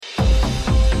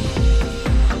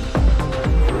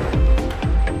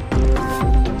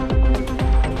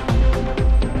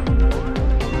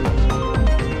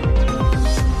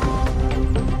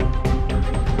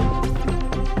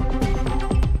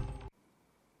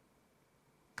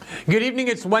Good evening,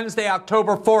 it's Wednesday,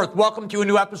 October 4th. Welcome to a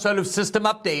new episode of System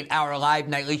Update, our live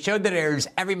nightly show that airs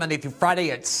every Monday through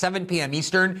Friday at 7 p.m.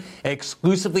 Eastern,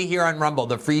 exclusively here on Rumble,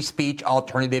 the free speech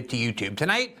alternative to YouTube.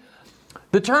 Tonight,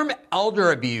 the term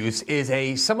elder abuse is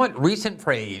a somewhat recent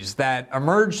phrase that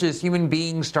emerged as human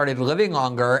beings started living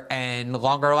longer and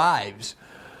longer lives.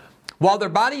 While their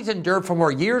bodies endure for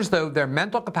more years, though, their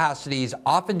mental capacities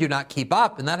often do not keep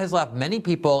up, and that has left many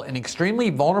people in extremely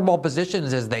vulnerable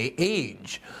positions as they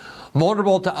age.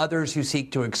 Vulnerable to others who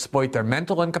seek to exploit their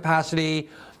mental incapacity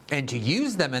and to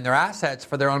use them and their assets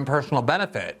for their own personal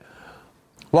benefit.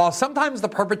 While sometimes the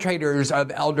perpetrators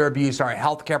of elder abuse are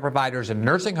healthcare providers and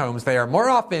nursing homes, they are more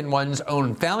often one's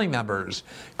own family members,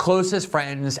 closest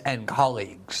friends, and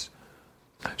colleagues.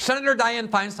 Senator Dianne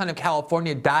Feinstein of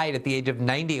California died at the age of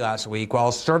 90 last week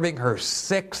while serving her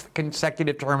sixth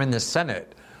consecutive term in the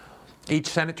Senate. Each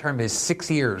Senate term is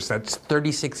 6 years. That's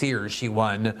 36 years she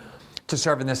won to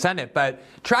serve in the Senate. But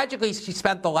tragically, she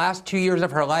spent the last 2 years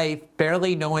of her life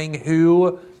barely knowing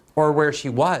who or where she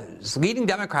was. Leading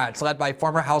Democrats, led by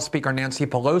former House Speaker Nancy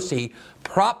Pelosi,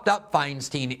 propped up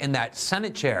Feinstein in that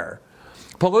Senate chair.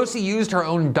 Pelosi used her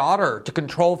own daughter to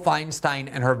control Feinstein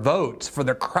and her votes for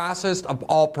the crassest of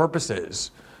all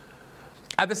purposes.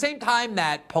 At the same time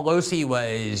that Pelosi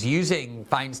was using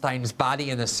Feinstein's body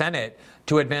in the Senate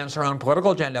to advance her own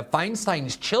political agenda,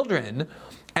 Feinstein's children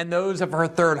and those of her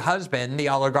third husband, the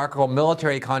oligarchical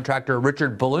military contractor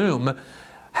Richard Bloom,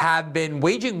 have been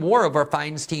waging war over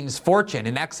Feinstein's fortune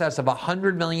in excess of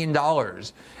 $100 million.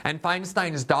 And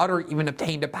Feinstein's daughter even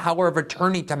obtained a power of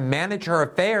attorney to manage her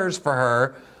affairs for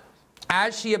her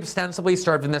as she ostensibly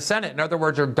served in the Senate. In other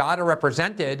words, her daughter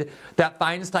represented that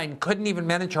Feinstein couldn't even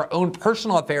manage her own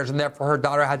personal affairs, and therefore her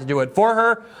daughter had to do it for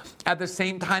her, at the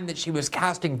same time that she was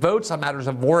casting votes on matters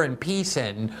of war and peace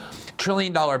and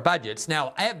trillion-dollar budgets.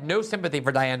 Now, I have no sympathy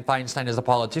for Dianne Feinstein as a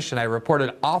politician. I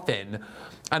reported often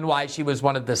on why she was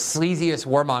one of the sleaziest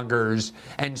warmongers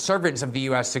and servants of the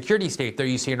U.S. security state. There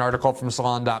you see an article from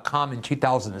Salon.com in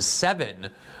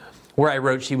 2007 where I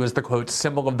wrote she was the, quote,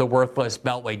 symbol of the worthless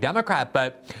Beltway Democrat.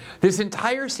 But this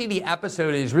entire CD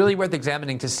episode is really worth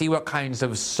examining to see what kinds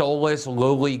of soulless,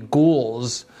 lowly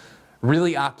ghouls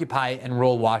really occupy and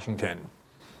rule Washington.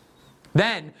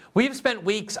 Then, we've spent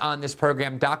weeks on this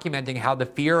program documenting how the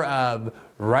fear of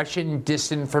Russian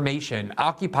disinformation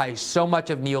occupies so much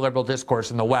of neoliberal discourse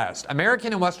in the West.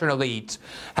 American and Western elites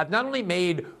have not only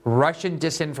made Russian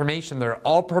disinformation their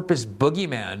all-purpose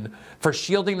boogeyman for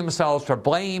shielding themselves from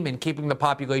blame and keeping the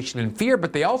population in fear,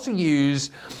 but they also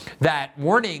use that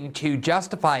warning to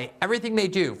justify everything they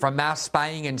do, from mass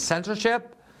spying and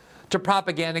censorship to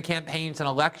propaganda campaigns and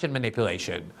election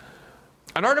manipulation.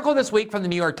 An article this week from the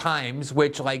New York Times,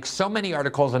 which, like so many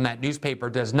articles in that newspaper,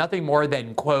 does nothing more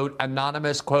than, quote,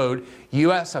 anonymous, quote,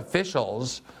 U.S.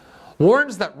 officials,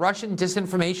 warns that Russian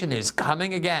disinformation is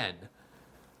coming again.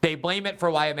 They blame it for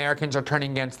why Americans are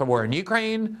turning against the war in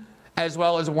Ukraine, as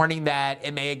well as warning that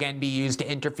it may again be used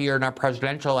to interfere in our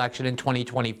presidential election in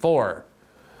 2024.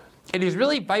 It is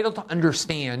really vital to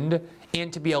understand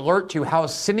and to be alert to how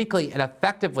cynically and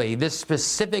effectively this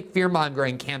specific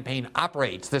fear-mongering campaign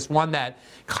operates. This one that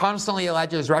constantly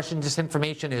alleges Russian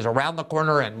disinformation is around the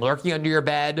corner and lurking under your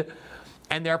bed,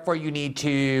 and therefore you need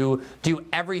to do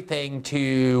everything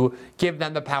to give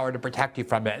them the power to protect you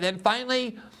from it. And then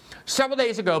finally, several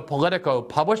days ago, Politico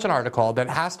published an article that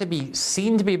has to be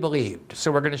seen to be believed,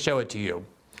 so we're going to show it to you.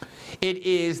 It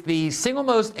is the single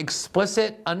most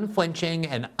explicit, unflinching,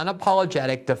 and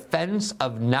unapologetic defense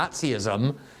of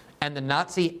Nazism and the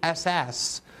Nazi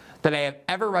SS that I have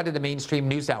ever read in a mainstream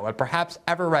news outlet, perhaps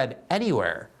ever read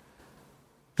anywhere.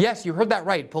 Yes, you heard that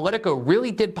right. Politico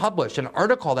really did publish an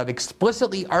article that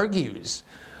explicitly argues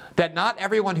that not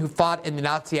everyone who fought in the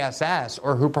Nazi SS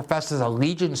or who professes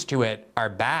allegiance to it are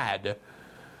bad.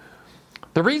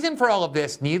 The reason for all of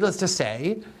this, needless to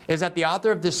say, is that the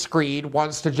author of this screed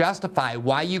wants to justify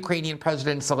why Ukrainian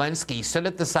President Zelensky stood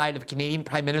at the side of Canadian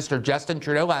Prime Minister Justin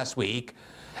Trudeau last week,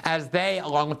 as they,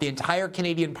 along with the entire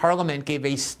Canadian Parliament, gave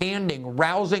a standing,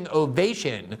 rousing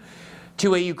ovation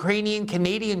to a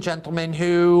Ukrainian-Canadian gentleman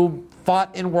who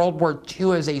fought in World War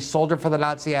II as a soldier for the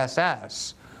Nazi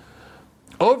SS.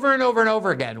 Over and over and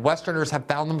over again, Westerners have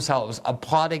found themselves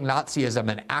applauding Nazism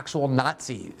and actual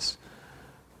Nazis.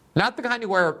 Not the kind who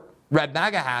wear red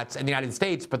MAGA hats in the United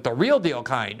States, but the real deal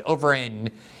kind over in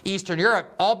Eastern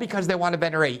Europe, all because they want to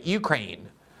venerate Ukraine.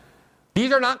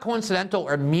 These are not coincidental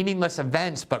or meaningless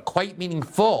events, but quite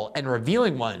meaningful and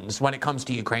revealing ones when it comes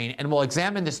to Ukraine. And we'll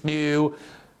examine this new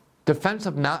defense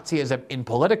of Nazism in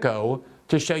Politico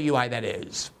to show you why that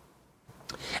is.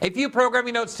 A few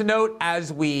programming notes to note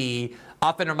as we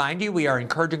Often remind you, we are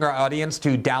encouraging our audience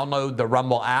to download the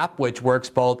Rumble app, which works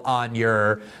both on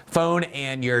your phone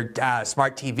and your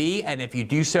smart TV. And if you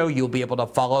do so, you'll be able to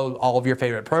follow all of your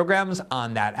favorite programs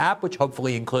on that app, which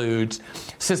hopefully includes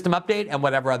System Update and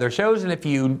whatever other shows. And if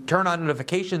you turn on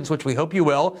notifications, which we hope you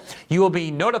will be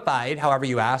notified, however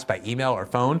you ask, by email or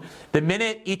phone, the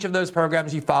minute each of those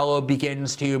programs you follow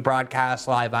begins to broadcast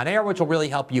live on air, which will really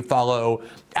help you follow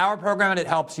our program, and it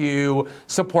helps you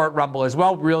support Rumble as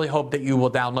well. Really hope that you will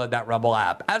download that Rumble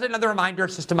app. As another reminder,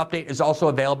 System Update is also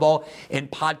available in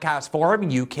podcast form.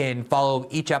 You can follow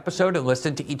each episode and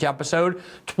listen to each episode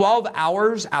 12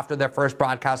 hours after their first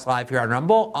broadcast live here on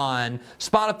Rumble on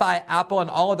Spotify, Apple, and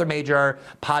all other major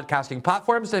podcasting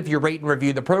platforms. If you rate and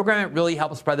review the program, it really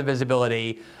helps spread the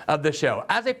visibility of the show.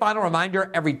 As a final reminder,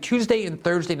 every Tuesday and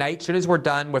Thursday night, as soon as we're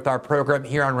done with our program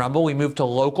here on Rumble, we move to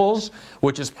Locals,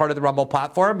 which is part of the Rumble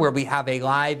platform, where we have a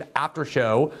live after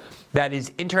show that is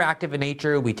interactive in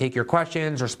nature. We take your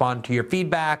questions, respond to your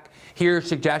feedback, hear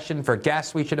suggestions for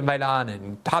guests we should invite on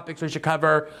and topics we should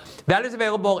cover. That is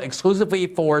available exclusively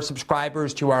for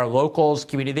subscribers to our Locals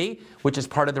community, which is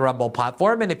part of the Rumble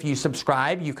platform. And if you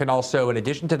subscribe, you can also, in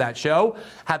addition to that show,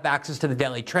 have access to the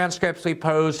daily transcripts we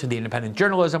post, to the independent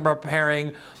journalism we're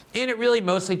preparing. And it really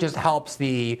mostly just helps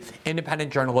the independent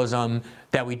journalism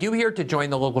that we do here. To join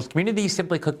the Locals community,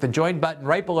 simply click the join button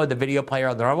right below the video player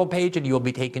on the Rumble page, and you will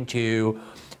be taken to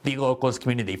the Locals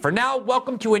community. For now,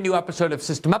 welcome to a new episode of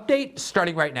System Update,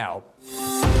 starting right now.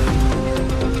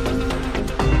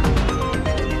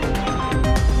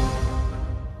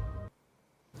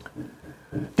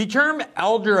 The term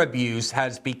elder abuse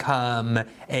has become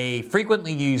a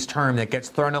frequently used term that gets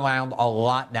thrown around a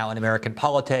lot now in American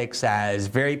politics, as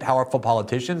very powerful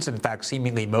politicians, in fact,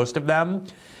 seemingly most of them,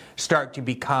 start to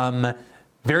become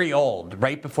very old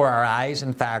right before our eyes.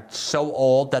 In fact, so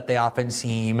old that they often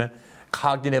seem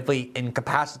cognitively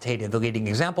incapacitated. The leading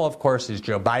example, of course, is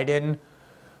Joe Biden.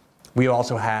 We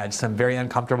also had some very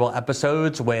uncomfortable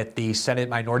episodes with the Senate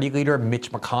Minority Leader,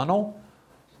 Mitch McConnell.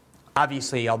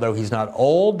 Obviously, although he's not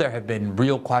old, there have been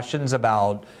real questions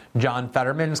about John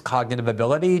Fetterman's cognitive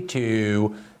ability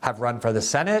to have run for the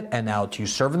Senate and now to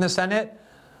serve in the Senate.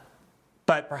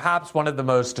 But perhaps one of the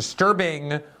most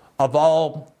disturbing of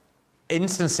all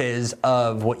instances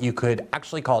of what you could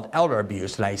actually call elder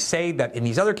abuse, and I say that in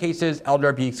these other cases, elder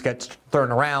abuse gets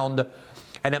thrown around,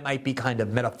 and it might be kind of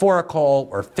metaphorical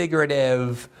or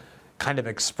figurative, kind of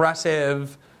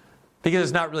expressive, because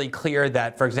it's not really clear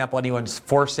that, for example, anyone's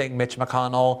forcing Mitch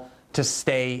McConnell to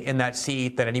stay in that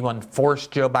seat, that anyone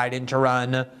forced Joe Biden to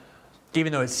run,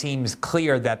 even though it seems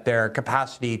clear that their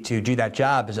capacity to do that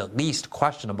job is at least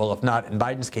questionable, if not, in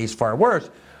Biden's case, far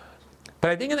worse. But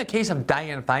I think in the case of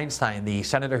Dianne Feinstein, the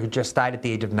senator who just died at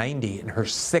the age of 90 in her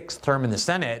 6th term in the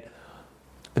Senate,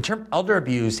 the term elder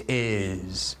abuse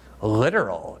is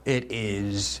literal. It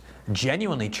is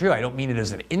genuinely true. I don't mean it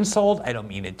as an insult. I don't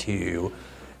mean it to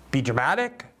be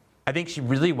dramatic. I think she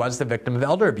really was the victim of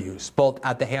elder abuse, both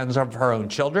at the hands of her own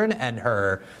children and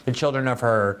the children of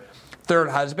her third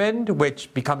husband,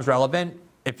 which becomes relevant.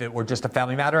 If it were just a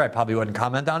family matter, I probably wouldn't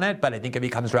comment on it, but I think it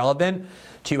becomes relevant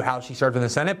to how she served in the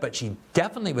Senate. But she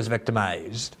definitely was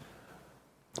victimized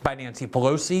by Nancy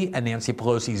Pelosi and Nancy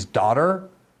Pelosi's daughter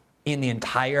in the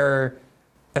entire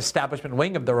establishment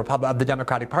wing of the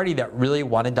Democratic Party that really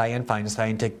wanted Dianne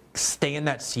Feinstein to stay in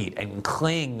that seat and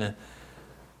cling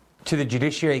to the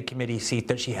Judiciary Committee seat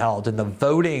that she held and the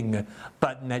voting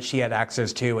button that she had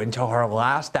access to until her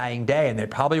last dying day. And they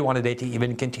probably wanted it to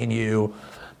even continue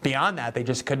beyond that. They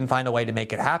just couldn't find a way to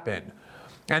make it happen.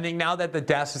 I think now that the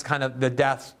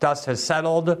dust has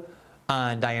settled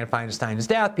on Dianne Feinstein's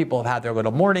death, people have had their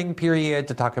little mourning period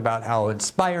to talk about how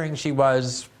inspiring she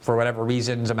was for whatever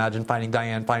reasons. Imagine finding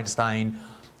Dianne Feinstein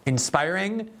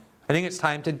inspiring. I think it's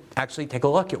time to actually take a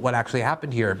look at what actually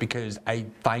happened here, because I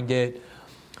find it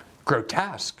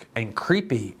grotesque and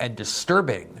creepy and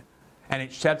disturbing, and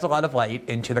it sheds a lot of light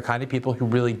into the kind of people who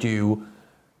really do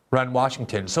run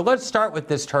Washington. So let's start with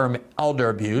this term, elder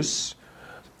abuse.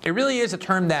 It really is a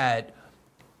term that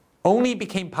only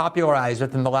became popularized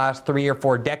within the last 3 or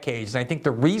 4 decades, and I think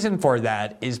the reason for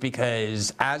that is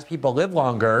because as people live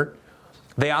longer,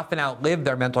 they often outlive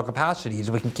their mental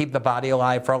capacities. We can keep the body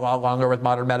alive for a lot longer with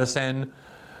modern medicine,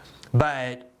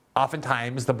 but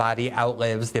oftentimes the body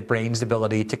outlives the brain's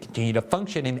ability to continue to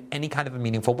function in any kind of a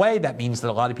meaningful way. That means that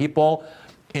a lot of people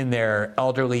in their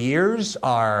elderly years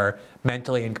are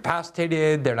mentally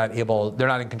incapacitated. They're not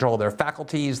in control of their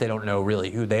faculties. They don't know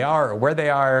really who they are or where they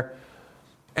are.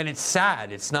 And it's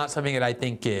sad. It's not something that I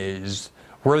think is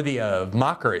worthy of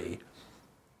mockery.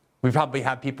 We probably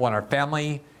have people in our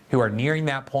family who are nearing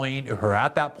that point, who are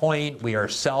at that point. We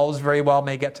ourselves very well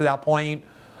may get to that point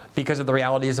because of the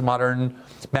realities of modern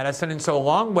medicine. And so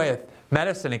along with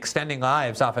medicine extending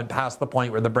lives often past the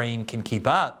point where the brain can keep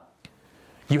up,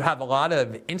 you have a lot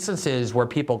of instances where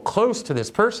people close to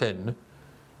this person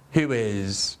who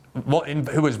is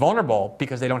vulnerable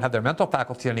because they don't have their mental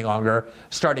faculties any longer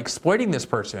start exploiting this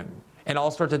person in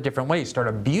all sorts of different ways, start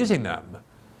abusing them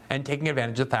and taking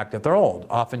advantage of the fact that they're old,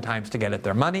 oftentimes to get at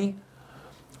their money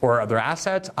or other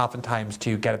assets, oftentimes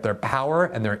to get at their power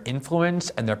and their influence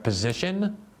and their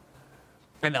position.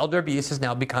 And elder abuse has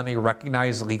now become a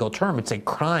recognized legal term. It's a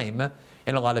crime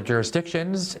in a lot of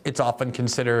jurisdictions. It's often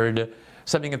considered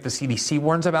something that the CDC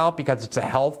warns about because it's a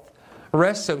health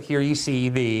risk. So here you see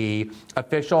the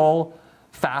official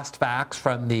fast facts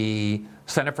from the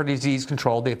Center for Disease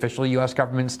Control, the official U.S.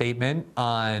 government statement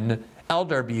on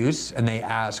elder abuse. And they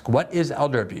ask, what is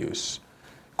elder abuse?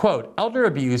 Quote, elder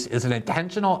abuse is an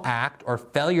intentional act or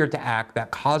failure to act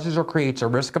that causes or creates a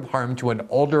risk of harm to an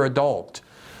older adult.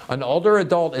 An older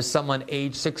adult is someone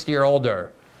age 60 or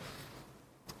older.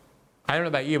 I don't know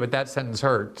about you, but that sentence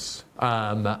hurts.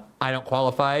 I don't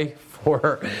qualify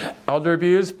for elder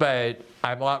abuse, but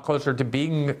I'm a lot closer to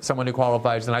being someone who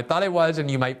qualifies than I thought I was,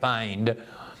 and you might find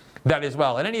that as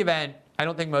well. In any event, I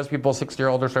don't think most people 60 or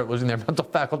older start losing their mental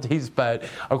faculties, but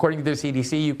according to the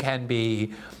CDC, you can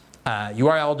be, you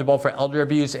are eligible for elder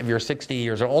abuse if you're 60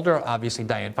 years or older. Obviously,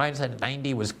 Dianne Feinstein at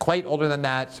 90 was quite older than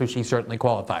that, so she certainly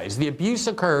qualifies. The abuse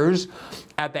occurs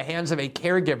at the hands of a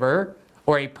caregiver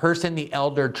or a person the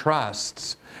elder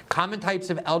trusts. Common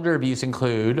types of elder abuse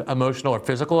include emotional or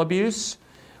physical abuse,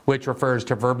 which refers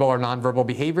to verbal or nonverbal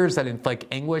behaviors that inflict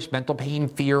anguish, mental pain,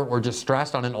 fear, or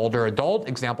distress on an older adult.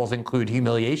 Examples include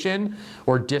humiliation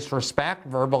or disrespect,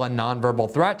 verbal and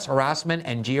nonverbal threats, harassment,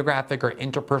 and geographic or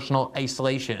interpersonal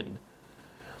isolation.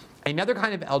 Another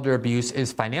kind of elder abuse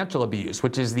is financial abuse,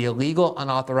 which is the illegal,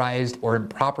 unauthorized, or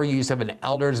improper use of an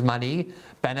elder's money,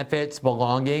 benefits,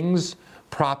 belongings,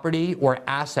 property, or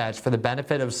assets for the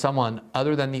benefit of someone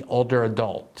other than the older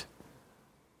adult.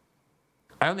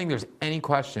 I don't think there's any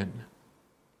question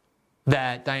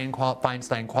that Dianne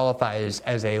Feinstein qualifies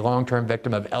as a long-term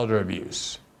victim of elder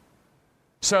abuse.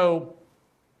 So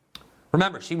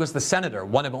remember, she was the senator,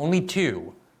 one of only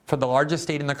two for the largest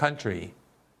state in the country,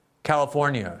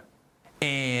 California.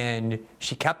 And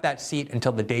she kept that seat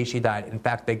until the day she died. In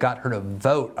fact, they got her to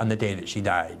vote on the day that she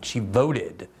died. She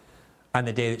voted on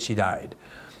the day that she died.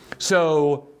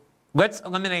 So let's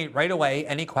eliminate right away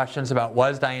any questions about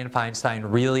was Dianne Feinstein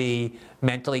really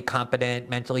mentally competent,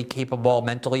 mentally capable,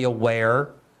 mentally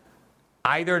aware,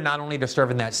 either not only to serve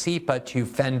in that seat, but to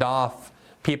fend off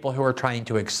people who are trying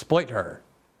to exploit her.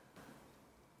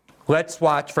 Let's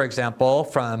watch, for example,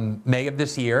 from May of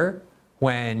this year,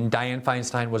 when Dianne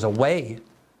Feinstein was away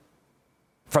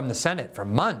from the Senate for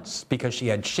months because she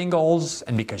had shingles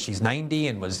and because she's 90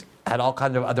 and had all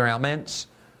kinds of other ailments.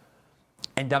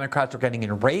 And Democrats were getting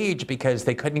enraged because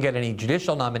they couldn't get any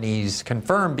judicial nominees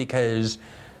confirmed because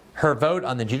her vote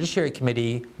on the Judiciary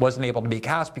Committee wasn't able to be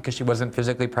cast because she wasn't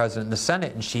physically present in the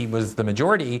Senate, and she was the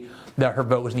majority, that her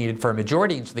vote was needed for a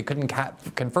majority, and so they couldn't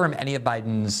confirm any of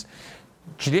Biden's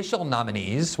judicial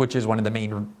nominees, which is one of the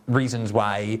main reasons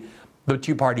why the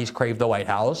two parties craved the White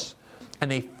House. And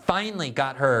they finally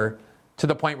got her to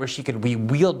the point where she could be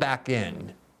wheeled back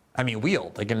in. I mean,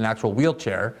 wheeled, like in an actual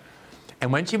wheelchair.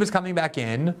 And when she was coming back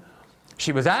in,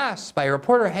 she was asked by a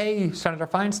reporter, hey, Senator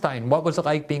Feinstein, what was it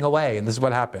like being away? And this is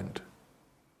what happened.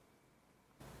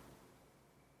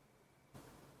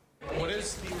 What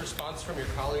has the response from your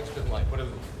colleagues been like? What have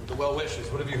the well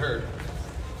wishes? What have you heard?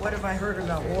 What have I heard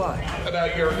about what?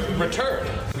 About your return.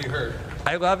 What have you heard?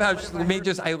 I love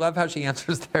how she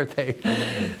answers there. They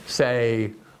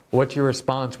say, what's your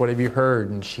response? What have you heard?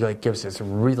 And she gives this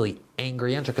really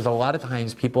angry answer, because a lot of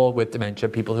times people with dementia,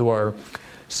 people who are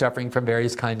suffering from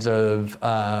various kinds of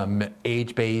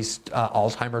age-based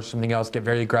Alzheimer's or something else, get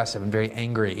very aggressive and very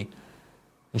angry.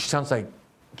 And she sounds like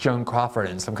Joan Crawford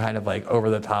in some kind of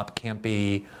over-the-top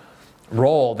campy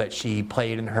role that she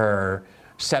played in her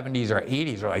 70s or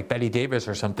 80s, or like Betty Davis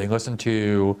or something. Listen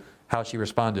to how she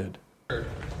responded.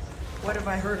 What have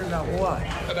I heard about what?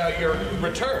 About your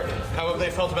return. How have they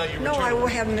felt about your return? No, I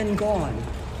haven't been gone.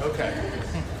 Okay.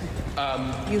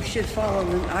 You should follow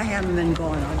me. I haven't been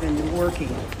gone. I've been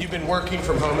working. You've been working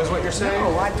from home is what you're saying?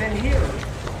 No, I've been here.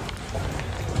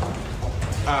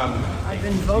 I've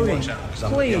been voting.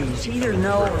 Please, either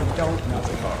know or don't know.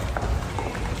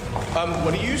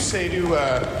 What do you say to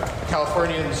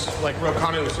Californians like Ro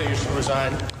Khanna who say you should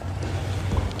resign?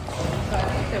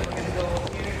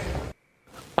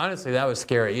 Honestly, that was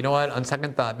scary. You know what? On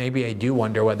second thought, maybe I do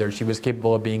wonder whether she was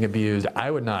capable of being abused.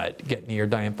 I would not get near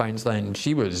Dianne Feinstein.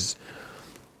 She was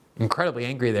incredibly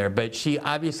angry there. But she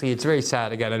obviously, it's very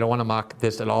sad. Again, I don't want to mock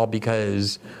this at all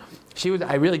because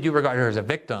I really do regard her as a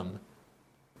victim.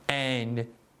 And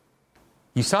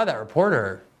you saw that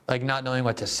reporter, like, not knowing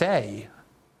what to say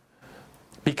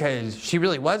because she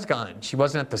really was gone. She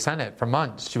wasn't at the Senate for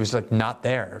months. She was, like, not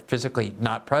there, physically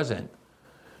not present.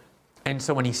 And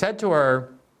so when he said to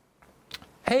her,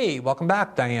 "Hey, welcome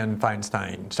back, Dianne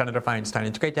Feinstein, Senator Feinstein.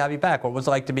 It's great to have you back. What was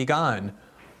it like to be gone?"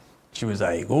 She was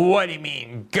like, "What do you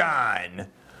mean, gone?"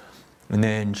 And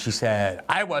then she said,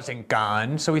 "I wasn't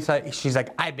gone." So she's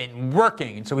like, "I've been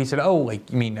working." And so he said, "Oh,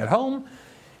 like, you mean at home?"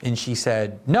 And she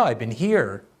said, "No, I've been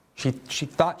here." She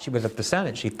thought she was at the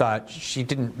Senate. She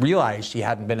didn't realize she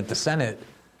hadn't been at the Senate.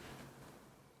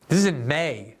 This is in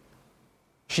May.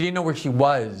 She didn't know where she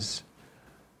was.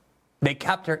 They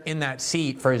kept her in that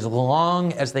seat for as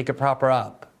long as they could prop her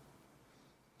up.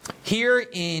 Here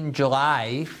in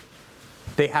July,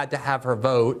 they had to have her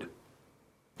vote,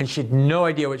 and she had no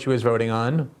idea what she was voting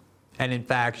on. And in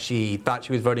fact, she thought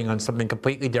she was voting on something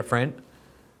completely different.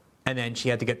 And then she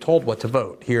had to get told what to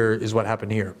vote. Here is what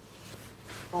happened here.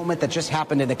 Moment that just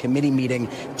happened in a committee meeting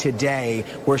today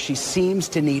where she seems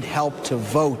to need help to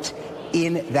vote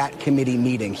in that committee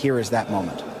meeting. Here is that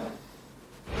moment.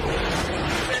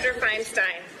 Senator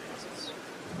Feinstein.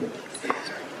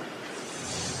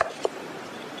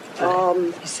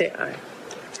 You say aye.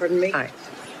 Pardon me? Aye.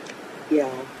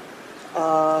 Yeah.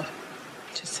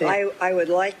 Just say I would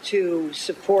like to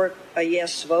support a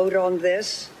yes vote on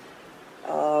this.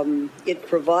 It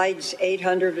provides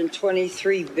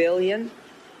 $823 billion.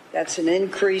 That's an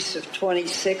increase of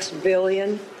 $26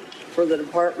 billion for the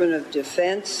Department of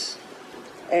Defense.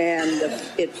 And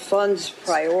it funds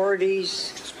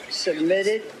priorities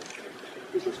submitted.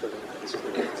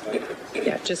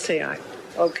 yeah, just say aye.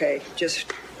 Okay,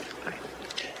 just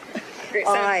Great,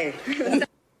 aye.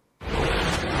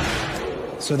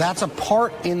 So that's a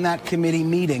part in that committee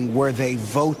meeting where they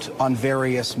vote on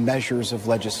various measures of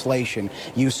legislation.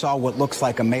 You saw what looks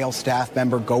like a male staff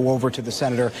member go over to the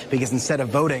senator because instead of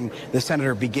voting, the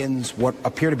senator begins what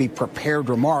appear to be prepared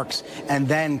remarks. And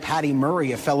then Patty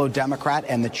Murray, a fellow Democrat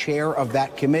and the chair of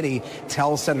that committee,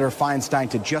 tells Senator Feinstein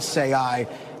to just say aye.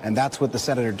 And that's what the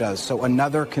senator does. So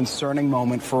another concerning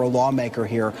moment for a lawmaker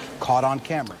here caught on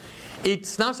camera.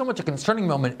 It's not so much a concerning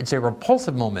moment, it's a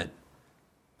repulsive moment.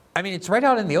 I mean, it's right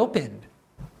out in the open.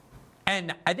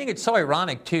 And I think it's so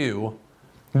ironic, too,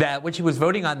 that what she was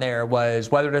voting on there was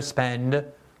whether to spend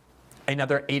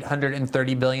another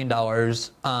 $830 billion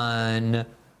on the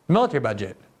military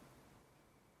budget.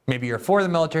 Maybe you're for the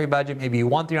military budget. Maybe you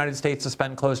want the United States to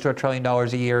spend close to $1 trillion a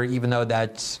year, even though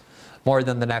that's more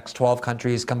than the next 12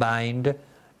 countries combined.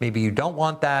 Maybe you don't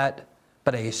want that.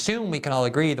 But I assume we can all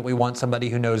agree that we want somebody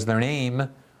who knows their name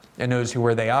and knows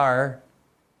where they are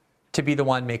to be the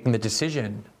one making the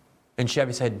decision. And she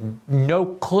obviously had no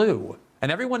clue.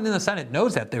 And everyone in the Senate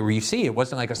knows that. You see, it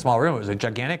wasn't like a small room. It was a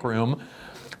gigantic room.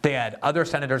 They had other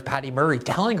senators, Patty Murray,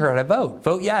 telling her how to vote.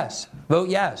 Vote yes. Vote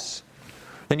yes.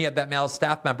 Then you had that male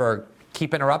staff member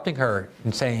keep interrupting her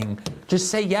and saying, just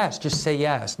say yes. Just say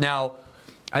yes. Now,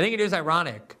 I think it is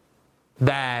ironic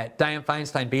that Dianne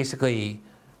Feinstein basically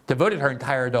devoted her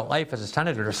entire adult life as a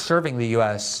senator to serving the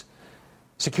U.S.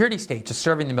 security state, to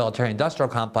serving the military-industrial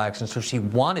complex. And so she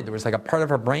wanted, there was like a part of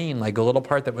her brain, like a little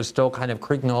part that was still kind of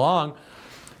creaking along,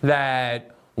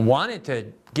 that wanted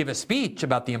to give a speech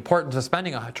about the importance of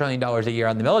spending $1 trillion a year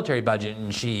on the military budget.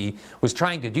 And she was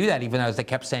trying to do that even as they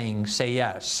kept saying, say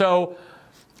yes. So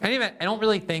anyway, I don't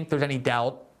really think there's any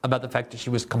doubt about the fact that she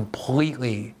was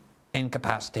completely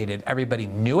incapacitated. Everybody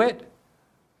knew it.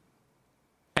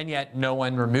 And yet no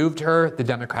one removed her. The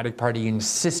Democratic Party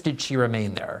insisted she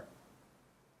remain there.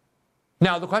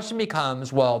 Now, the question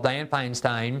becomes, well, Dianne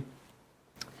Feinstein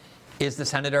is the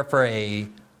senator for a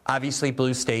obviously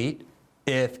blue state.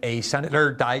 If a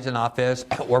senator dies in office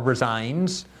or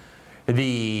resigns,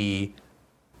 the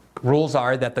rules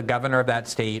are that the governor of that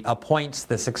state appoints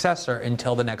the successor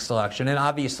until the next election. And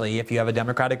obviously, if you have a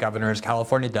Democratic governor, as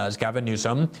California does, Gavin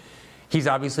Newsom, he's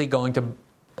obviously going to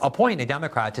appoint a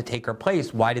Democrat to take her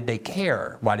place. Why did they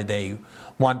care? Why did they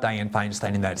want Dianne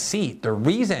Feinstein in that seat?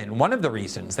 One of the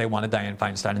reasons they wanted Dianne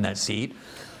Feinstein in that seat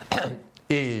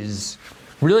is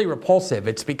really repulsive.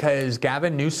 It's because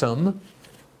Gavin Newsom,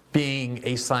 being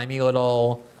a slimy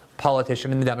little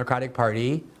politician in the Democratic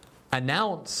Party,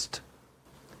 announced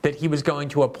that he was going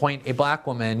to appoint a black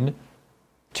woman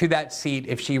to that seat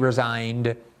if she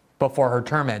resigned before her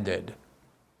term ended.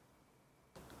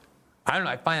 I don't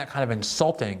know, I find that kind of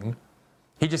insulting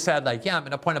He just said, like, yeah, I'm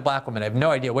going to appoint a black woman. I have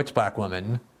no idea which black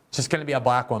woman. It's just going to be a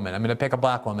black woman. I'm going to pick a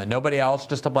black woman. Nobody else,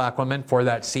 just a black woman for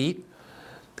that seat.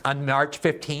 On March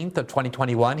 15th of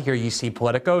 2021, here you see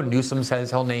Politico. Newsom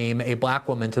says he'll name a black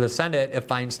woman to the Senate if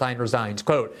Feinstein resigns.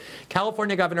 Quote,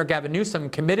 California Governor Gavin Newsom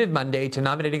committed Monday to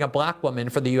nominating a black woman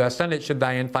for the U.S. Senate should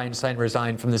Dianne Feinstein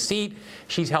resign from the seat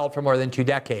she's held for more than 2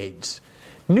 decades.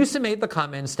 Newsom made the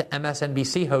comments to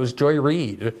MSNBC host Joy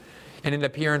Reid in an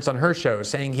appearance on her show,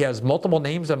 saying he has multiple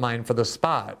names in mind for the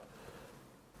spot.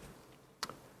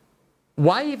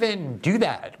 Why even do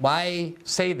that? Why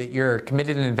say that you're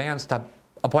committed in advance to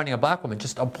appointing a black woman?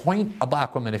 Just appoint a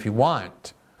black woman if you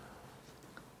want.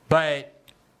 But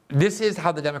this is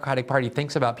how the Democratic Party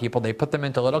thinks about people. They put them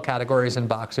into little categories and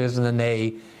boxes, and then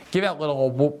they give out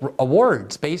little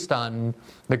awards based on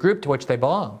the group to which they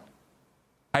belong.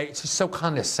 It's just so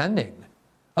condescending.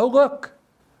 Oh, look,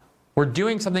 we're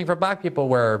doing something for black people.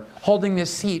 We're holding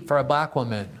this seat for a black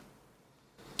woman.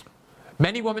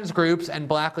 Many women's groups and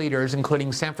black leaders,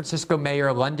 including San Francisco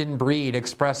Mayor London Breed,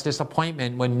 expressed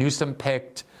disappointment when Newsom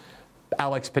picked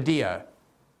Alex Padilla.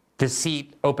 The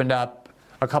seat opened up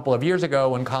a couple of years ago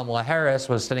when Kamala Harris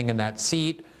was sitting in that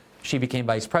seat. She became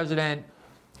vice president,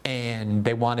 and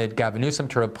they wanted Gavin Newsom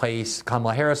to replace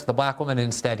Kamala Harris with a black woman.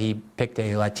 Instead, he picked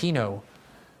a Latino,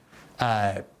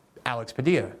 Alex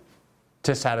Padilla,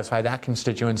 to satisfy that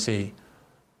constituency.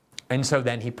 And so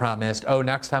then he promised, oh,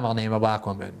 next time I'll name a black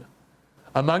woman.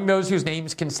 Among those whose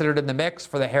names considered in the mix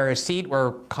for the Harris seat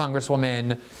were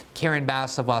Congresswoman Karen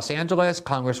Bass of Los Angeles,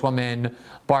 Congresswoman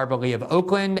Barbara Lee of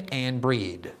Oakland, and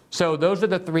Breed. So those are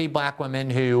the 3 black women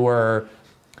who were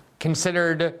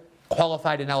considered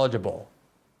qualified and eligible.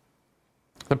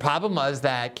 The problem was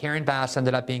that Karen Bass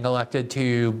ended up being elected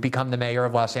to become the mayor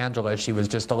of Los Angeles. She was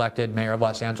just elected mayor of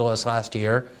Los Angeles last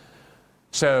year.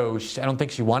 So I don't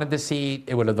think she wanted the seat.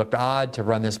 It would have looked odd to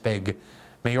run this big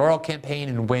mayoral campaign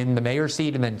and win the mayor's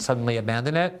seat and then suddenly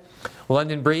abandon it.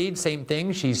 London Breed, same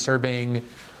thing. She's serving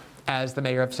as the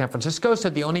mayor of San Francisco.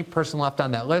 So the only person left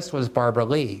on that list was Barbara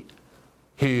Lee,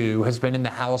 who has been in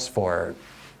the House for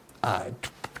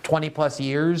 20 plus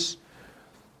years.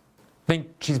 I think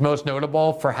she's most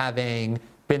notable for having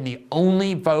been the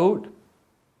only vote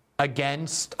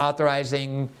against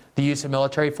authorizing the use of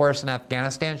military force in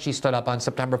Afghanistan. She stood up on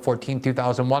September 14,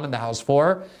 2001 in the House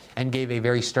floor and gave a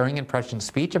very stirring impression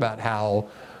speech about how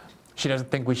she doesn't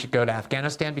think we should go to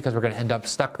Afghanistan because we're going to end up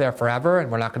stuck there forever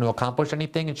and we're not going to accomplish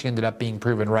anything. And she ended up being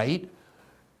proven right.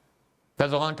 That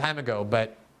was a long time ago,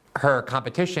 but her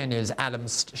competition is Adam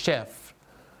Schiff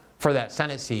for that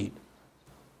Senate seat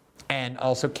and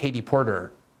also Katie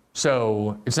Porter.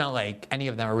 So it's not like any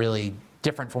of them are really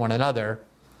different from one another.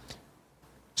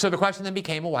 So the question then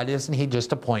became, well, why doesn't he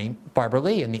just appoint Barbara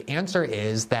Lee? And the answer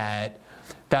is that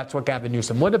that's what Gavin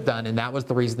Newsom would have done, and that was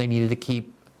the reason they needed to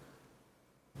keep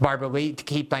Barbara Lee, to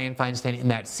keep Dianne Feinstein in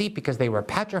that seat, because they were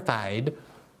petrified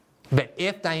that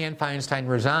if Dianne Feinstein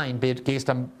resigned, based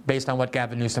on what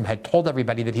Gavin Newsom had told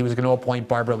everybody, that he was going to appoint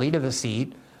Barbara Lee to the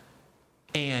seat,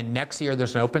 and next year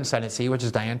there's an open Senate seat, which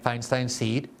is Dianne Feinstein's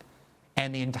seat,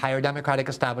 and the entire Democratic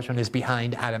establishment is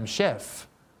behind Adam Schiff.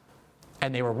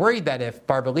 And they were worried that if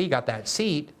Barbara Lee got that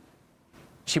seat,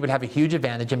 she would have a huge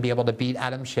advantage and be able to beat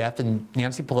Adam Schiff, and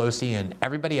Nancy Pelosi and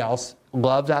everybody else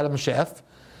loves Adam Schiff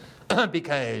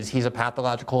because he's a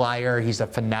pathological liar. He's a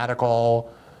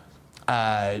fanatical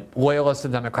loyalist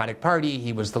of the Democratic Party.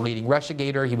 He was the leading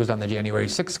Russiagator. He was on the January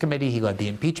 6th committee. He led the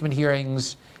impeachment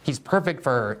hearings. He's perfect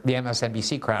for the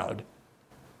MSNBC crowd.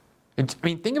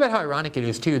 Think about how ironic it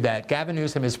is, too, that Gavin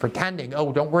Newsom is pretending,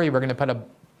 oh, don't worry, we're going to put a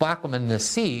black woman in this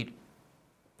seat.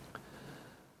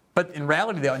 But in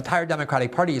reality, the entire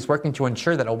Democratic Party is working to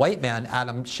ensure that a white man,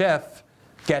 Adam Schiff,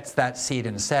 gets that seat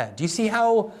instead. Do you see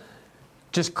how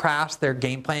just crass their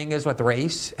game playing is with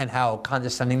race and how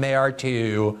condescending they are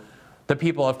to the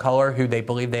people of color who they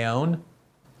believe they own?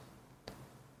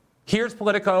 Here's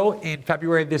Politico in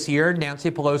February of this year. Nancy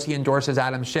Pelosi endorses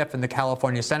Adam Schiff in the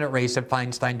California Senate race if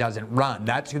Feinstein doesn't run.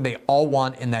 That's who they all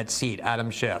want in that seat,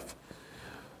 Adam Schiff.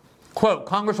 Quote,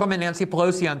 Congresswoman Nancy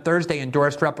Pelosi on Thursday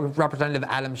endorsed Representative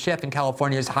Adam Schiff in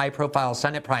California's high-profile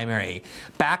Senate primary,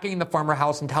 backing the former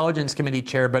House Intelligence Committee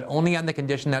chair, but only on the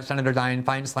condition that Senator Dianne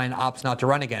Feinstein opts not to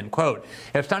run again. Quote,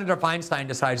 if Senator Feinstein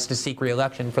decides to seek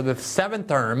re-election for the 7th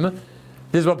term,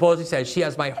 this is what Pelosi says, she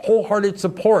has my wholehearted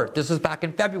support. This was back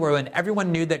in February when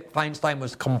everyone knew that Feinstein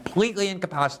was completely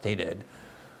incapacitated.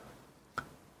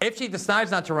 If she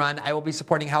decides not to run, I will be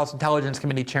supporting House Intelligence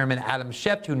Committee Chairman Adam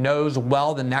Schiff, who knows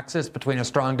well the nexus between a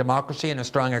strong democracy and a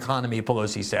strong economy,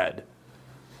 Pelosi said.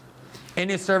 In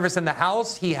his service in the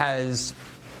House, he has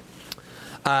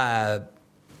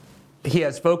he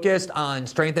has focused on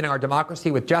strengthening our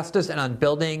democracy with justice and on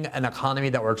building an economy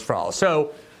that works for all.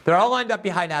 So they're all lined up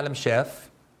behind Adam Schiff,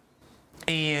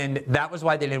 and that was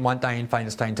why they didn't want Dianne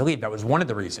Feinstein to leave. That was one of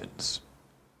the reasons.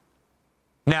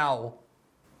 Now,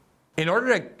 in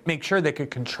order to make sure they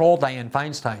could control Dianne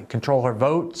Feinstein, control her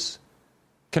votes,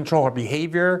 control her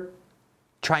behavior,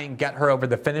 try and get her over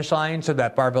the finish line so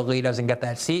that Barbara Lee doesn't get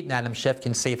that seat and Adam Schiff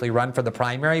can safely run for the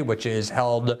primary, which is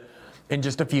held in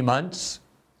just a few months.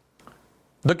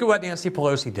 Look at what Nancy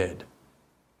Pelosi did.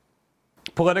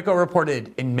 Politico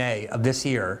reported in May of this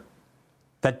year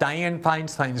that Dianne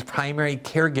Feinstein's primary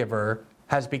caregiver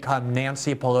has become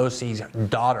Nancy Pelosi's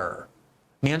daughter.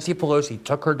 Nancy Pelosi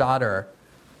took her daughter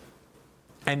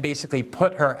and basically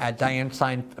put her at Dianne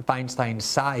Feinstein's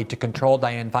side to control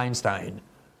Dianne Feinstein.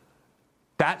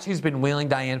 That's who's been wheeling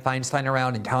Dianne Feinstein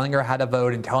around and telling her how to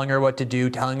vote and telling her what to do,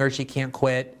 telling her she can't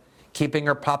quit, keeping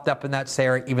her propped up in that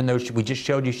chair, even though we just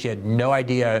showed you she had no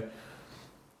idea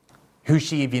who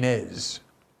she even is.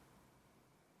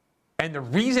 And the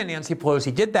reason Nancy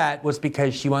Pelosi did that was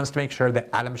because she wants to make sure that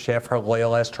Adam Schiff, her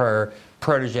loyalist, her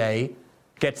protege,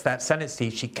 gets that Senate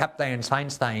seat. She kept Dianne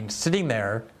Feinstein sitting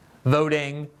there,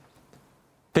 voting.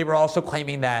 They were also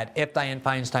claiming that if Dianne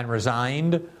Feinstein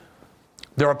resigned,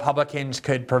 the Republicans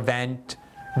could prevent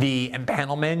the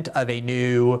empanelment of a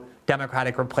new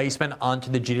Democratic replacement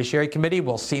onto the Judiciary Committee.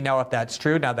 We'll see now if that's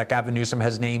true, now that Gavin Newsom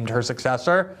has named her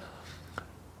successor.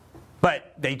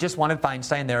 But they just wanted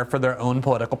Feinstein there for their own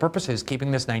political purposes,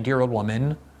 keeping this 90-year-old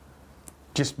woman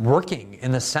just working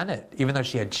in the Senate, even though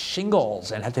she had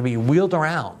shingles and had to be wheeled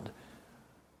around.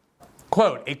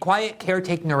 Quote, a quiet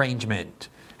caretaking arrangement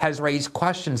has raised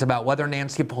questions about whether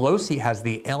Nancy Pelosi has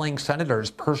the ailing senator's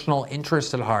personal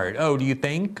interests at heart. Oh, do you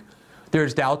think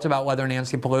there's doubts about whether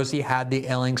Nancy Pelosi had the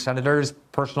ailing senator's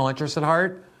personal interests at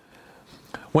heart?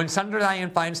 When Senator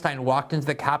Dianne Feinstein walked into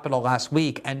the Capitol last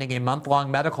week, ending a month-long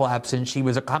medical absence, she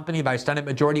was accompanied by Senate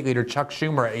Majority Leader Chuck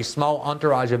Schumer, a small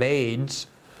entourage of aides,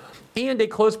 and a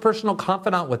close personal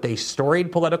confidant with a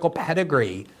storied political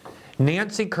pedigree.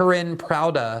 Nancy Corinne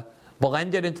Prouda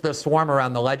blended into the swarm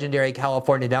around the legendary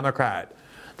California Democrat.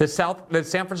 The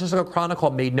San Francisco Chronicle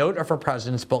made note of her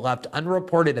presence, but left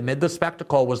unreported amid the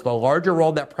spectacle was the larger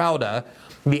role that Prouda,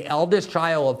 the eldest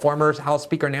child of former House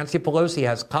Speaker Nancy Pelosi,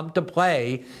 has come to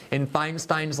play in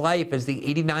Feinstein's life as the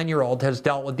 89-year-old has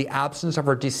dealt with the absence of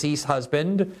her deceased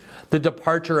husband, the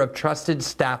departure of trusted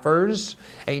staffers,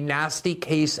 a nasty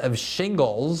case of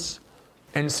shingles,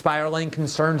 and spiraling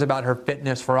concerns about her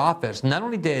fitness for office. Not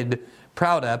only did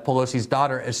Prouda, Pelosi's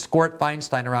daughter, escort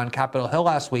Feinstein around Capitol Hill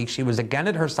last week, she was again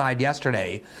at her side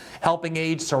yesterday, helping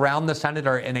aides surround the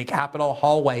senator in a Capitol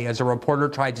hallway as a reporter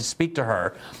tried to speak to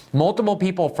her. Multiple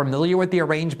people familiar with the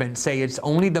arrangement say it's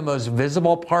only the most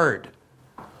visible part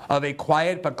of a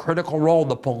quiet but critical role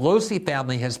the Pelosi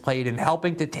family has played in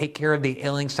helping to take care of the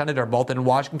ailing senator both in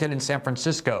Washington and San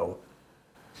Francisco.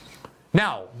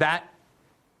 Now, that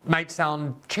might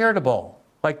sound charitable.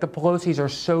 Like the Pelosi's are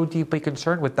so deeply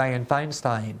concerned with Dianne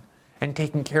Feinstein and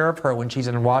taking care of her when she's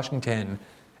in Washington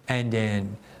and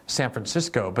in San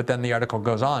Francisco. But then the article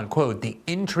goes on, quote, the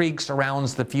intrigue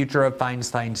surrounds the future of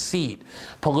Feinstein's seat.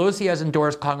 Pelosi has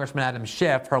endorsed Congressman Adam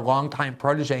Schiff, her longtime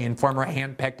protege and former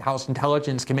hand-picked House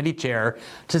Intelligence Committee chair,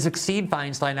 to succeed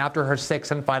Feinstein after her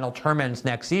sixth and final term ends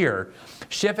next year.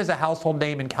 Schiff is a household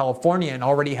name in California and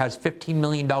already has $15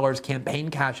 million campaign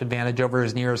cash advantage over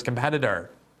his nearest competitor.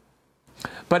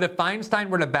 But if Feinstein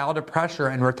were to bow to pressure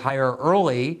and retire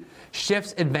early,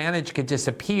 Schiff's advantage could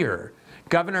disappear.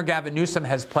 Governor Gavin Newsom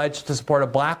has pledged to support a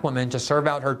black woman to serve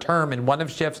out her term, and one of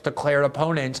Schiff's declared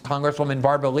opponents, Congresswoman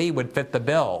Barbara Lee, would fit the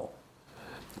bill.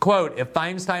 Quote, if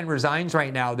Feinstein resigns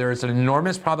right now, there is an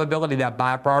enormous probability that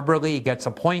Barbara Lee gets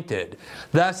appointed.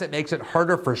 Thus, it makes it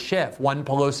harder for Schiff, one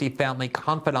Pelosi family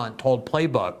confidant told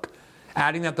Playbook,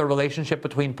 adding that the relationship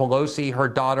between Pelosi, her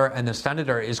daughter, and the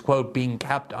senator is, quote, being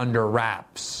kept under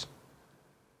wraps.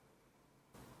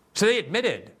 So they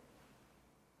admitted,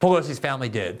 Pelosi's family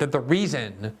did, that the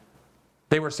reason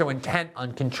they were so intent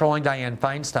on controlling Dianne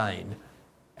Feinstein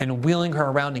and wheeling her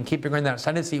around and keeping her in that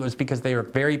Senate seat was because they were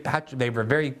very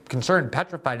concerned,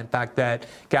 petrified, in fact, that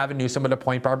Gavin Newsom would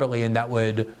appoint Barbara Lee, and that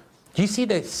would... Do you see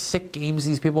the sick games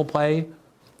these people play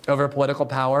over political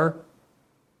power?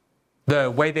 The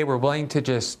way they were willing to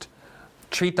just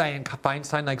treat Dianne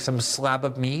Feinstein like some slab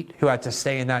of meat who had to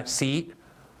stay in that seat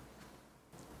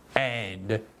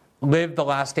and live the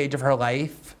last stage of her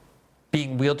life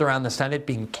being wheeled around the Senate,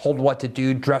 being told what to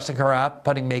do, dressing her up,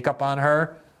 putting makeup on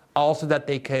her, also that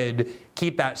they could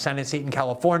keep that Senate seat in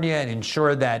California and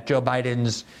ensure that Joe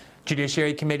Biden's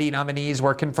Judiciary Committee nominees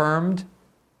were confirmed.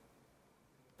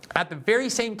 At the very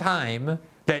same time,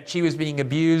 that she was being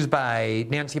abused by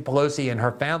Nancy Pelosi and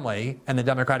her family and the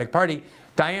Democratic Party,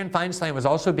 Dianne Feinstein was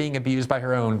also being abused by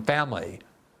her own family.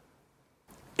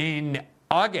 In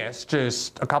August,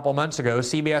 just a couple months ago,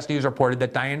 CBS News reported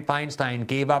that Dianne Feinstein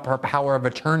gave up her power of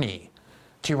attorney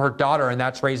to her daughter, and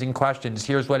that's raising questions.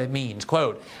 Here's what it means.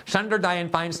 Quote, Senator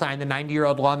Dianne Feinstein, the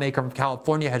 90-year-old lawmaker from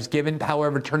California, has given power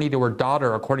of attorney to her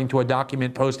daughter, according to a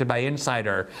document posted by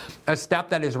Insider, a step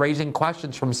that is raising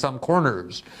questions from some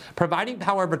corners. Providing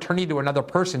power of attorney to another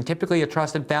person, typically a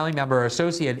trusted family member or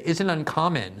associate, isn't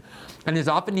uncommon and is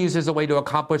often used as a way to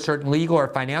accomplish certain legal or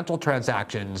financial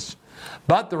transactions.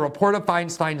 But the report of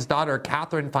Feinstein's daughter,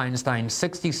 Catherine Feinstein,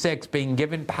 66, being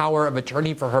given power of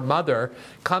attorney for her mother,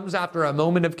 comes after a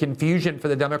moment of confusion for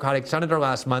the Democratic senator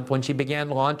last month when she began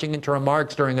launching into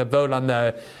remarks during a vote on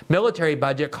the military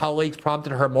budget. Colleagues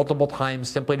prompted her multiple times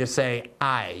simply to say,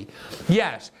 "I."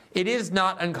 Yes, it is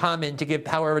not uncommon to give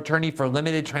power of attorney for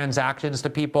limited transactions to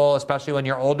people, especially when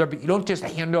you're older, but you don't just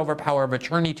hand over power of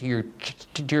attorney to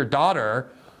your daughter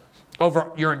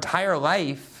over your entire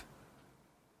life,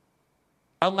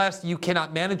 unless you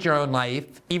cannot manage your own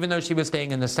life, even though she was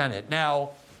staying in the Senate.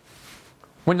 Now,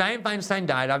 when Dianne Feinstein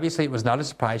died, obviously it was not a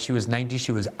surprise. She was 90,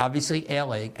 she was obviously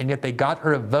ailing, and yet they got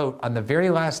her to vote on the very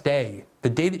last day. The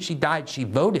day that she died, she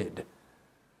voted.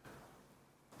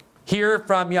 Here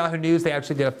from Yahoo News, they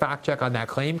actually did a fact check on that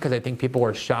claim because I think people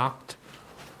were shocked.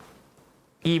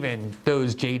 Even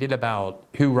those jaded about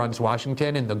who runs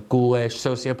Washington and the ghoulish,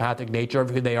 sociopathic nature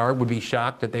of who they are would be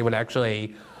shocked that they would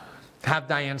actually have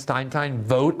Dianne Feinstein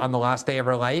vote on the last day of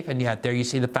her life, and yet there you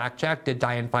see the fact check. Did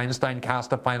Dianne Feinstein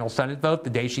cast a final Senate vote the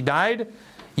day she died?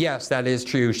 Yes, that is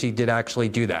true. She did actually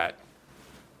do that.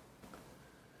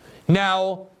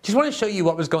 Now, just want to show you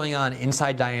what was going on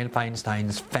inside Dianne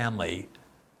Feinstein's family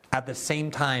at the same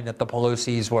time that the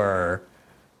Pelosi's were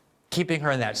keeping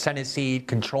her in that Senate seat,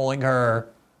 controlling her,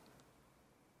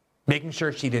 making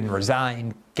sure she didn't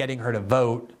resign, getting her to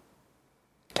vote,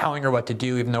 telling her what to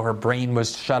do even though her brain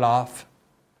was shut off.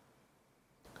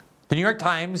 The New York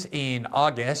Times in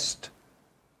August,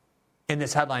 in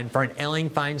this headline, for an ailing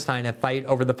Feinstein, a fight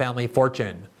over the family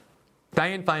fortune.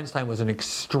 Dianne Feinstein was an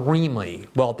extremely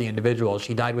wealthy individual.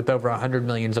 She died with over $100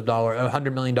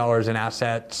 million in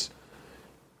assets,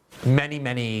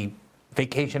 many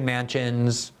vacation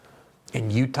mansions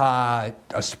in Utah,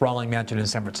 a sprawling mansion in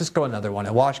San Francisco, another one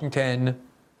in Washington.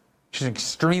 She's an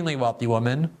extremely wealthy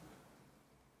woman.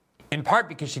 In part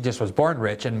because she just was born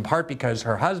rich, and in part because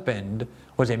her husband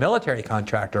was a military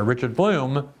contractor, Richard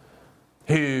Bloom,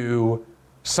 who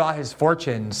saw his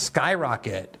fortune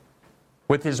skyrocket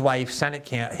with his wife's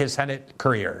his Senate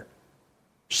career.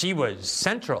 She was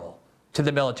central to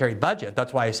the military budget.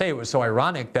 That's why I say it was so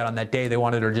ironic that on that day they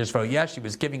wanted her to just vote yes. She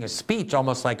was giving a speech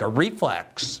almost like a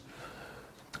reflex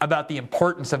about the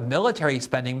importance of military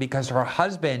spending because her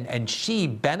husband and she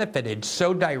benefited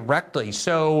so directly,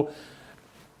 so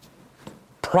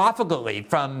profitably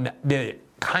from the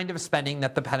kind of spending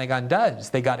that the Pentagon does.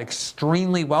 They got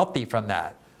extremely wealthy from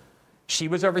that. She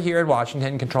was over here in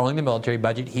Washington controlling the military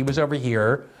budget. He was over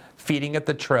here feeding at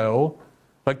the tro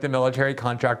like the military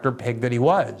contractor pig that he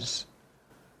was.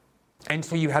 And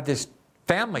so you have this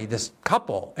family, this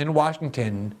couple in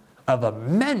Washington of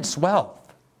immense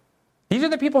wealth. These are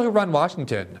the people who run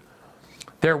Washington.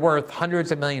 They're worth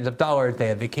hundreds of millions of dollars. They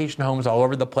have vacation homes all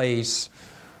over the place.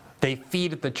 They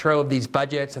feed at the tro of these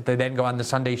budgets that they then go on the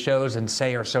Sunday shows and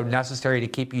say are so necessary to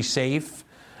keep you safe,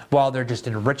 while they're just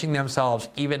enriching themselves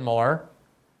even more.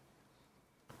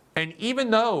 And even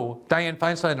though Dianne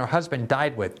Feinstein and her husband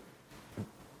died with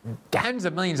tens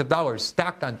of millions of dollars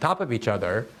stacked on top of each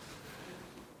other,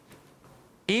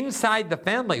 inside the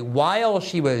family, while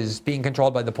she was being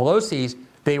controlled by the Pelosi's,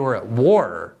 they were at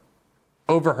war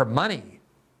over her money.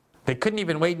 They couldn't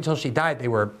even wait until she died.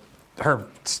 Her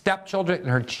stepchildren and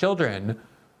her children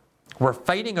were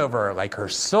fighting over like her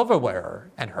silverware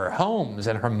and her homes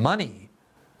and her money.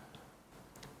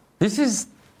 These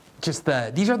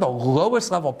are the lowest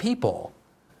level people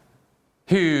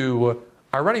who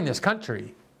are running this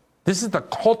country. This is the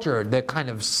culture, the kind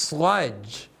of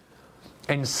sludge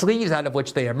and sleaze out of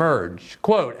which they emerge.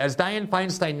 Quote, as Dianne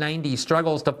Feinstein, 90,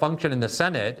 struggles to function in the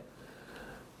Senate,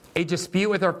 a dispute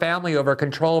with her family over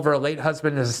control of her late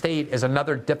husband's estate is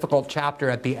another difficult chapter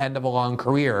at the end of a long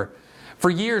career. For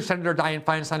years, Senator Dianne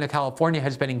Feinstein of California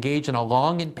has been engaged in a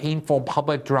long and painful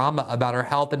public drama about her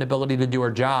health and ability to do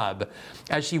her job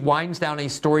as she winds down a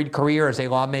storied career as a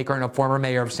lawmaker and a former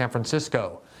mayor of San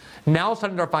Francisco. Now,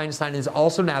 Senator Feinstein is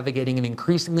also navigating an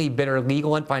increasingly bitter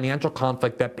legal and financial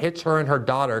conflict that pits her and her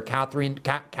daughter, Catherine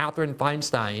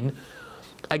Feinstein,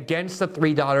 against the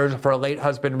three daughters of her late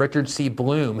husband, Richard C.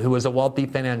 Bloom, who was a wealthy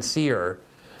financier.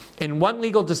 In one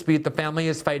legal dispute, the family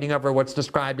is fighting over what's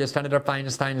described as Senator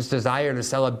Feinstein's desire to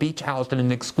sell a beach house in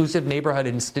an exclusive neighborhood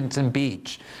in Stinson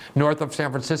Beach, north of San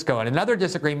Francisco. In another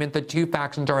disagreement, the two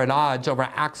factions are at odds over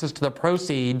access to the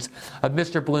proceeds of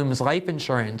Mr. Bloom's life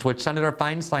insurance, which Senator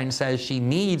Feinstein says she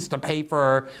needs to pay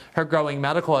for her growing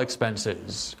medical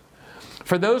expenses.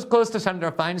 For those close to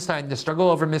Senator Feinstein, the struggle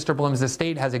over Mr. Bloom's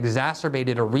estate has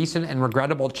exacerbated a recent and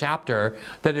regrettable chapter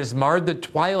that has marred the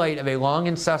twilight of a long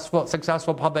and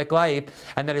successful public life,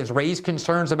 and that has raised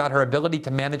concerns about her ability to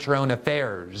manage her own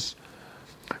affairs.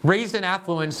 Raised in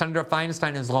affluence, Senator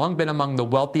Feinstein has long been among the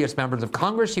wealthiest members of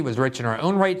Congress. She was rich in her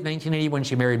own right in 1980 when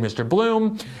she married Mr.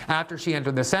 Bloom. After she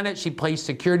entered the Senate, she placed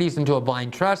securities into a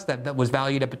blind trust that was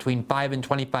valued at between $5 and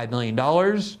 $25 million.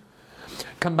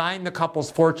 Combined, the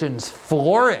couple's fortunes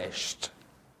flourished.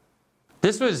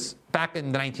 This was back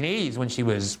in the 1980s when she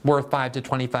was worth $5 to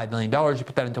 $25 million. You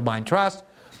put that into a blind trust.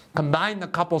 Combined, the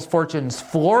couple's fortunes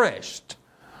flourished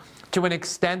to an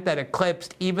extent that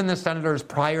eclipsed even the senator's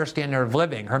prior standard of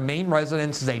living. Her main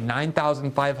residence is a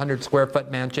 9,500 square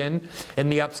foot mansion in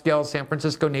the upscale San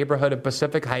Francisco neighborhood of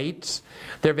Pacific Heights.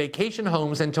 Their vacation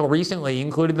homes until recently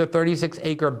included the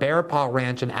 36-acre Bear Paw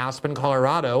Ranch in Aspen,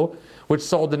 Colorado, which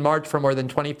sold in March for more than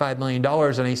 $25 million, and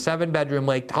a 7-bedroom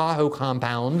Lake Tahoe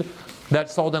compound that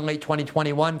sold in late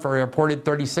 2021 for a reported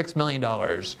 $36 million.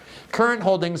 Current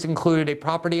holdings included a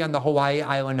property on the Hawaii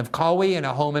island of Kauai and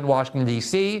a home in Washington,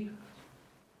 D.C.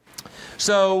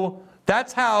 So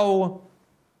that's how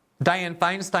Dianne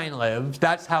Feinstein lived.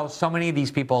 That's how so many of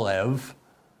these people live.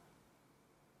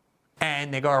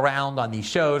 And they go around on these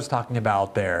shows talking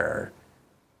about their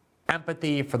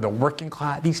empathy for the working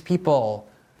class. These people,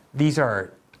 these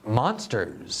are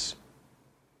monsters.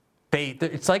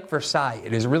 It's like Versailles.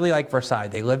 It is really like Versailles.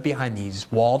 They live behind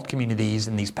these walled communities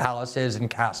and these palaces and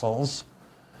castles.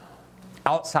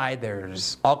 Outside,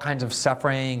 there's all kinds of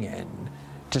suffering and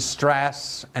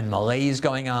distress and malaise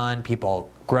going on,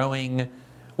 people growing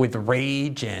with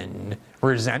rage and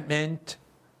resentment,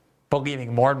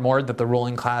 believing more and more that the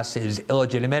ruling class is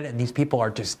illegitimate, and these people are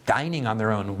just dining on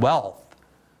their own wealth.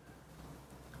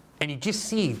 And you just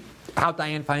see how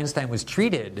Dianne Feinstein was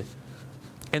treated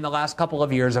in the last couple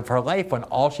of years of her life, when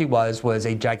all she was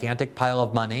a gigantic pile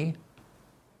of money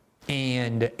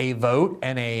and a vote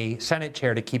and a Senate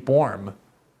chair to keep warm.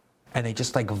 And they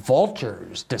just like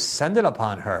vultures descended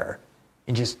upon her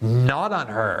and just gnawed on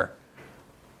her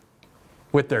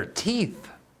with their teeth.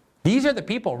 These are the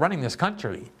people running this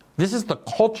country. This is the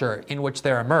culture in which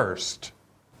they're immersed.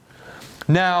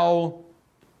 Now,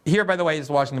 here, by the way, is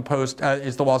the Washington Post,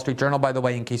 is the Wall Street Journal, by the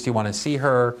way, in case you want to see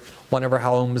her. One of her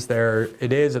homes, there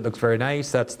it is. It looks very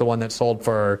nice. That's the one that sold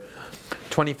for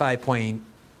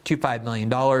 $25.25 million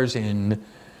in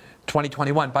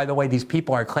 2021. By the way, these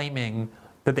people are claiming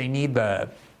that they need the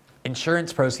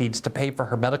insurance proceeds to pay for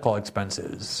her medical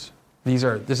expenses.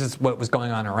 This is what was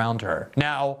going on around her.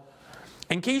 Now,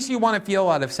 in case you want to feel a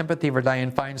lot of sympathy for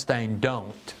Dianne Feinstein,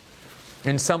 don't.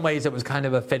 In some ways, it was kind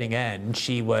of a fitting end.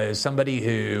 She was somebody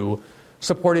who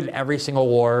supported every single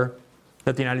war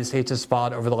that the United States has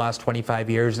fought over the last 25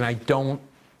 years, and I don't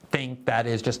think that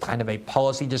is just kind of a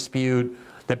policy dispute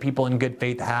that people in good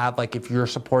faith have. Like, if you're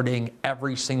supporting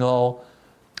every single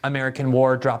American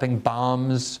war, dropping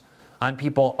bombs on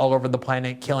people all over the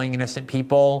planet, killing innocent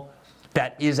people,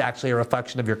 that is actually a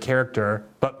reflection of your character.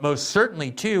 But most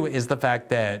certainly, too, is the fact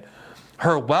that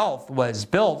her wealth was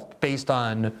built based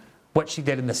on what she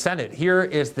did in the Senate. Here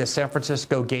is the San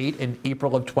Francisco Gate in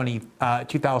April of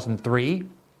 2003.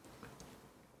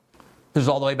 This is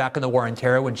all the way back in the War on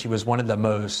Terror, when she was one of the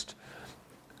most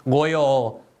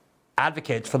loyal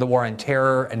advocates for the War on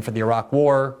Terror and for the Iraq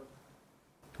War.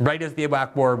 Right as the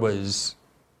Iraq War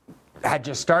had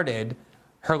just started,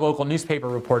 her local newspaper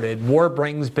reported, "War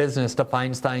brings business to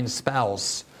Feinstein's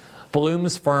spouse.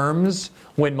 Bloom's firms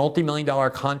win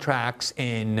multi-million-dollar contracts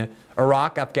in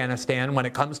Iraq, Afghanistan. When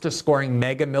it comes to scoring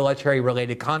mega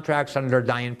military-related contracts, Senator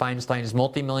Dianne Feinstein's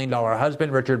multi-million-dollar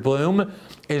husband, Richard Bloom,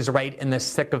 is right in the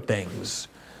thick of things."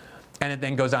 And it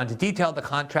then goes on to detail the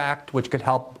contract, which could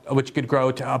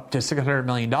grow to up to $600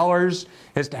 million,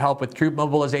 is to help with troop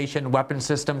mobilization, weapon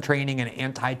system training, and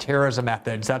anti-terrorism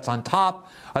methods. That's on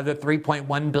top of the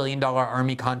 $3.1 billion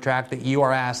Army contract that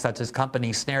URS, that's his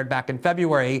company, snared back in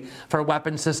February for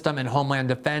weapon system and homeland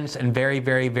defense, and very,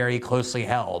 very, very closely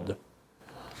held.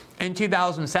 In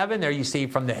 2007, there you see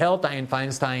from the Hill, Dianne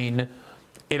Feinstein,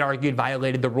 it argued,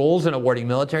 violated the rules in awarding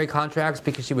military contracts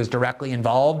because she was directly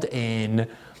involved in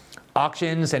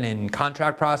auctions and in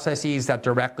contract processes that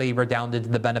directly redounded to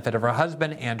the benefit of her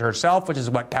husband and herself, which is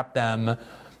what kept them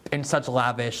in such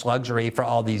lavish luxury for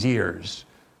all these years.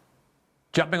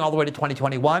 Jumping all the way to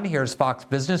 2021, here's Fox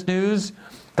Business News.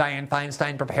 Dianne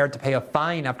Feinstein prepared to pay a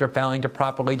fine after failing to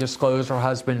properly disclose her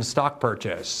husband's stock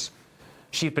purchase.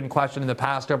 She's been questioned in the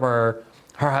past over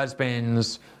her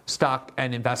husband's stock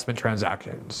and investment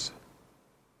transactions.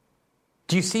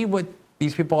 Do you see what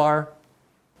these people are?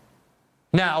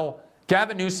 Now,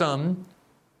 Gavin Newsom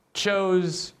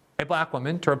chose a black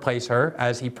woman to replace her,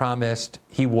 as he promised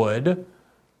he would.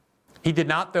 He did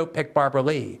not, though, pick Barbara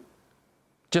Lee.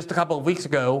 Just a couple of weeks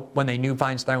ago, when they knew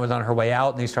Feinstein was on her way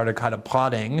out and they started kind of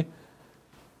plotting,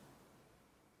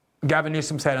 Gavin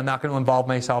Newsom said, I'm not going to involve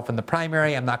myself in the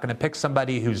primary. I'm not going to pick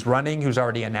somebody who's running, who's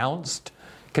already announced,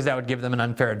 because that would give them an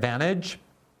unfair advantage.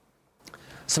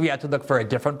 So we had to look for a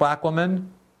different black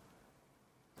woman.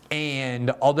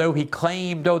 And although he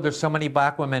claimed, there's so many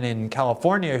black women in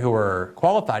California who are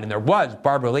qualified, and there was,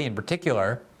 Barbara Lee in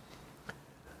particular,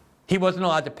 he wasn't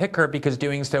allowed to pick her because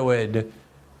doing so would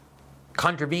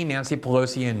contravene Nancy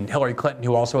Pelosi and Hillary Clinton,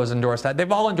 who also has endorsed that.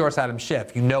 They've all endorsed Adam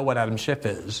Schiff. You know what Adam Schiff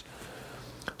is.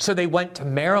 So they went to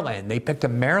Maryland. They picked a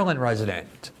Maryland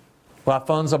resident,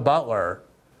 LaFonza Butler.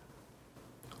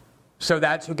 So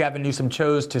that's who Gavin Newsom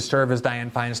chose to serve as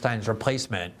Dianne Feinstein's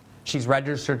replacement. She's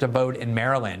registered to vote in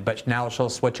Maryland, but now she'll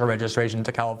switch her registration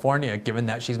to California, given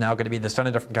that she's now going to be the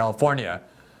senator from California.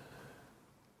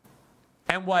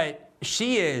 And what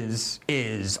she is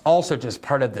also just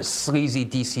part of the sleazy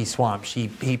DC swamp.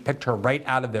 He picked her right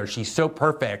out of there. She's so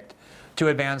perfect to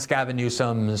advance Gavin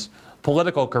Newsom's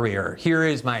political career. Here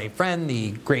is my friend,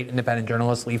 the great independent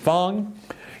journalist Lee Fong,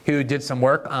 who did some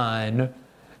work on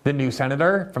the new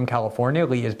senator from California.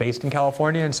 Lee is based in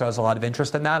California, and so has a lot of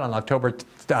interest in that. On October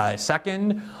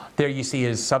 2nd, there you see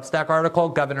his Substack article,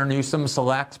 Governor Newsom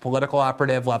selects political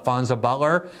operative LaFonza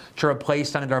Butler to replace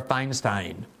Senator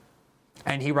Feinstein.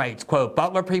 And he writes, quote,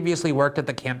 Butler previously worked at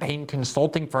the campaign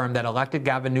consulting firm that elected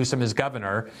Gavin Newsom as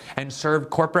governor and served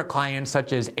corporate clients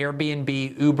such as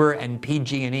Airbnb, Uber, and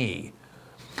PG&E.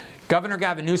 Governor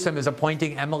Gavin Newsom is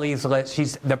appointing Emily's List.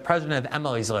 She's the president of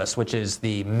Emily's List, which is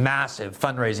the massive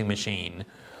fundraising machine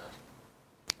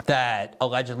that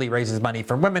allegedly raises money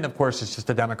for women. Of course, it's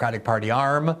just a Democratic Party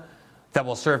arm that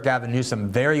will serve Gavin Newsom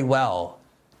very well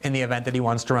in the event that he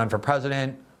wants to run for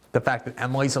president. The fact that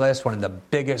Emily's List, one of the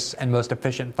biggest and most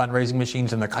efficient fundraising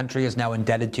machines in the country, is now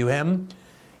indebted to him.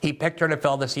 He picked her to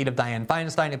fill the seat of Dianne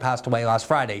Feinstein, who passed away last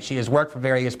Friday. She has worked for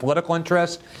various political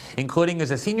interests, including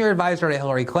as a senior advisor to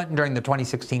Hillary Clinton during the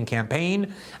 2016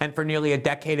 campaign, and for nearly a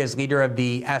decade as leader of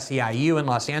the SEIU in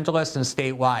Los Angeles and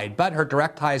statewide. But her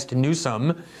direct ties to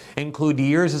Newsom include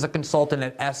years as a consultant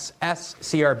at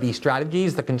SCRB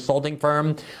Strategies, the consulting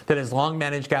firm that has long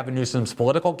managed Gavin Newsom's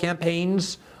political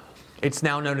campaigns. It's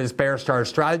now known as Bear Star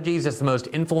Strategies. It's the most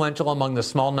influential among the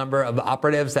small number of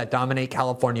operatives that dominate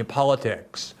California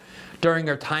politics. During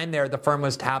her time there, the firm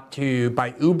was tapped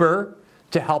by Uber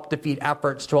to help defeat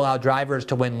efforts to allow drivers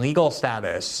to win legal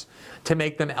status, to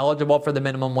make them eligible for the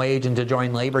minimum wage, and to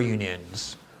join labor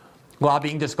unions.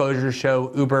 Lobbying disclosures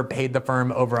show Uber paid the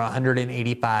firm over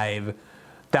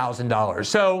 $185,000.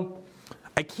 So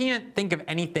I can't think of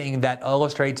anything that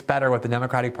illustrates better what the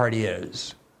Democratic Party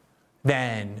is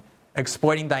than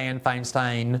exploiting Dianne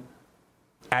Feinstein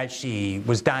as she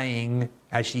was dying,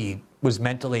 as she was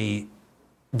mentally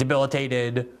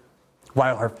debilitated,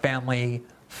 while her family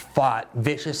fought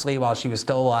viciously while she was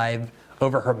still alive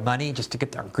over her money, just to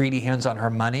get their greedy hands on her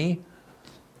money.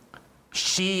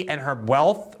 She and her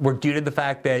wealth were due to the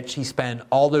fact that she spent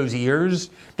all those years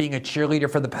being a cheerleader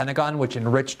for the Pentagon, which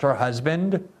enriched her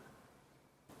husband.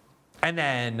 And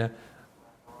then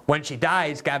when she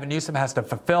dies, Gavin Newsom has to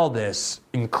fulfill this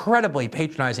incredibly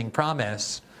patronizing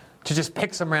promise to just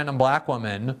pick some random black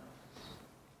woman.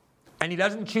 And he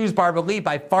doesn't choose Barbara Lee,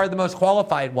 by far the most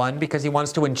qualified one, because he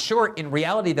wants to ensure in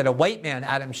reality that a white man,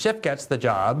 Adam Schiff, gets the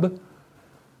job.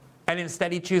 And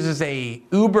instead he chooses a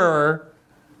Uber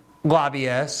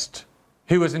lobbyist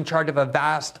who was in charge of a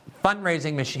vast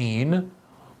fundraising machine,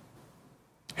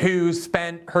 who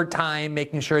spent her time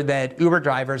making sure that Uber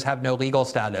drivers have no legal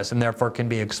status and therefore can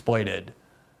be exploited.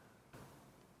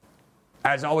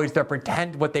 As always,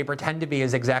 what they pretend to be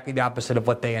is exactly the opposite of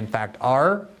what they in fact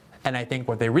are. And I think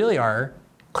what they really are,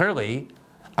 clearly,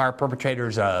 are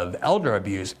perpetrators of elder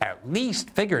abuse, at least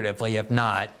figuratively, if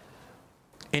not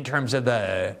in terms of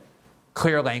the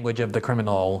clear language of the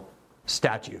criminal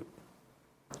statute.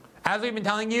 As we've been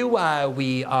telling you,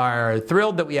 we are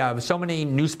thrilled that we have so many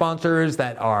new sponsors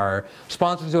that are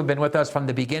sponsors who have been with us from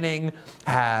the beginning,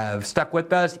 have stuck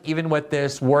with us, even with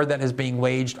this war that is being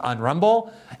waged on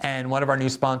Rumble. And one of our new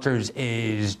sponsors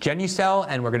is Genucell,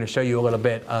 and we're going to show you a little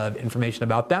bit of information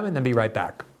about them and then be right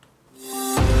back.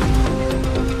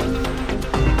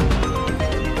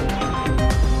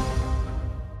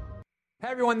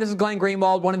 everyone, this is Glenn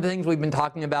Greenwald. One of the things we've been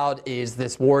talking about is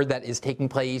this war that is taking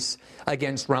place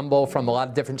against Rumble from a lot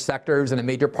of different sectors, and a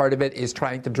major part of it is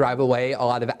trying to drive away a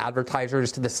lot of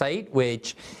advertisers to the site,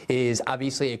 which is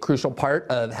obviously a crucial part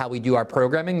of how we do our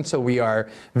programming. So we are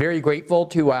very grateful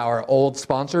to our old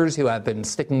sponsors who have been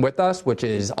sticking with us, which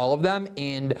is all of them,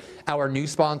 and our new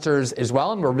sponsors as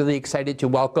well. And we're really excited to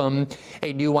welcome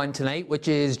a new one tonight, which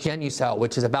is Genucel,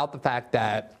 which is about the fact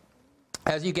that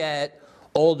as you get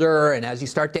older and as you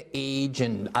start to age,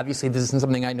 and obviously this isn't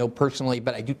something I know personally,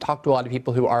 but I do talk to a lot of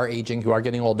people who are aging, who are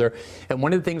getting older. And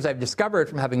one of the things I've discovered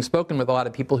from having spoken with a lot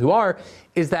of people who are,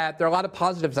 is that there are a lot of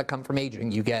positives that come from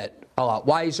aging. You get a lot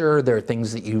wiser. There are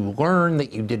things that you learn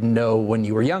that you didn't know when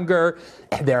you were younger.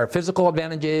 There are physical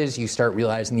advantages. You start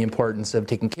realizing the importance of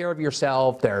taking care of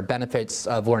yourself. There are benefits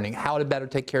of learning how to better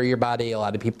take care of your body. A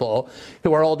lot of people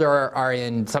who are older are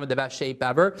in some of the best shape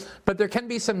ever. But there can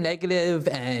be some negative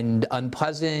and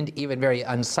unpleasant, even very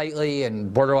unsightly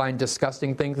and borderline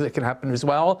disgusting things that can happen as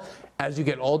well. As you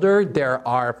get older, there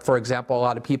are, for example, a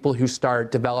lot of people who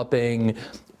start developing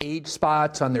age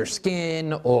spots on their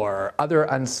skin or other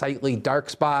unsightly dark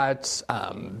spots,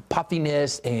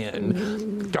 puffiness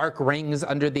and dark rings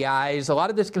under the eyes. A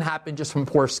lot of this can happen just from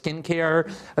poor skin care,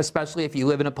 especially if you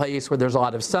live in a place where there's a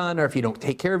lot of sun, or if you don't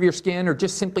take care of your skin, or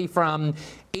just simply from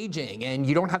aging. And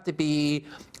you don't have to be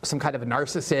some kind of a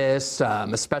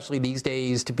narcissist, especially these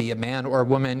days, to be a man or a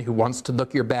woman who wants to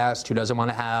look your best, who doesn't want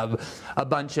to have a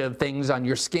bunch of things on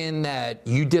your skin that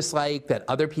you dislike, that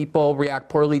other people react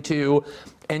poorly to.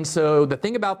 And so the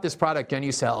thing about this product,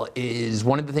 Genucel, is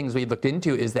one of the things we looked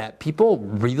into is that people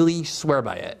really swear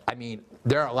by it. I mean,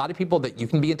 there are a lot of people that you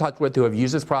can be in touch with who have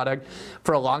used this product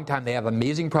for a long time. They have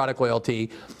amazing product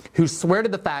loyalty, who swear to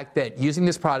the fact that using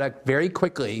this product very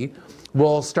quickly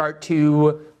will start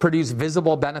to produce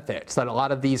visible benefits, that a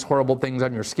lot of these horrible things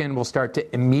on your skin will start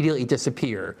to immediately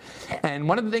disappear. And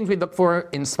one of the things we look for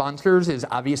in sponsors is,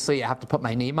 obviously I have to put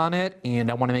my name on it,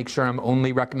 and I want to make sure I'm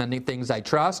only recommending things I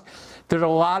trust. There's a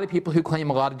lot of people who claim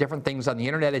a lot of different things on the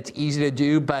internet. It's easy to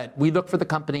do, but we look for the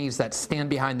companies that stand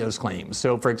behind those claims.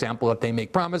 So for example, if they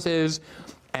make promises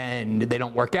and they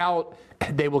don't work out,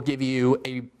 they will give you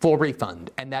a full refund.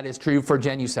 And that is true for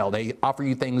Genucel. They offer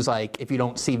you things like, if you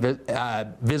don't see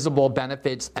visible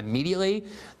benefits immediately,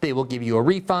 they will give you a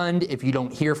refund. If you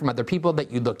don't hear from other people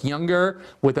that you look younger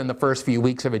within the first few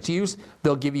weeks of its use,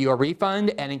 they'll give you a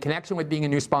refund. And in connection with being a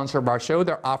new sponsor of our show,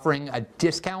 they're offering a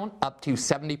discount up to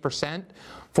 70%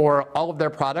 for all of their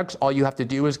products. All you have to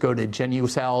do is go to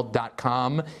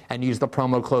genucel.com and use the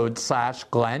promo code /Glenn,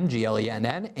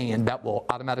 Glenn, and that will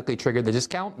automatically trigger the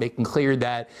discount, making clear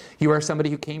that you are somebody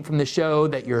who came from the show,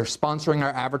 that you're sponsoring our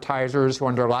advertisers who are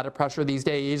under a lot of pressure these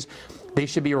days. They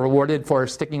should be rewarded for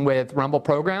sticking with Rumble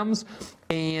programs.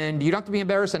 And you don't have to be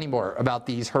embarrassed anymore about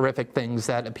these horrific things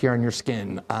that appear on your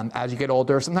skin as you get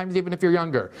older, sometimes even if you're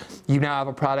younger. You now have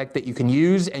a product that you can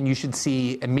use, and you should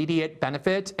see immediate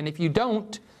benefits. And if you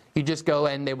don't, you just go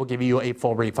and they will give you a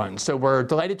full refund. So we're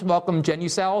delighted to welcome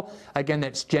Genucel. Again,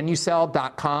 that's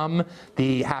genucel.com.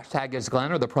 The hashtag is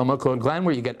Glenn, or the promo code Glenn,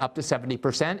 where you get up to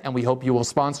 70%. And we hope you will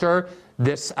sponsor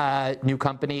this new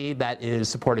company that is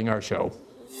supporting our show.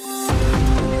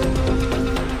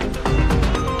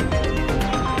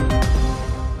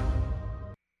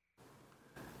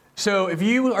 So if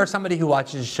you are somebody who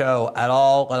watches the show at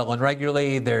all, let alone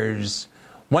regularly, there's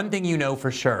one thing you know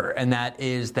for sure, and that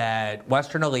is that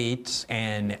Western elites,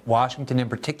 and Washington in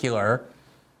particular,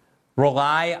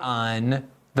 rely on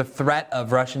the threat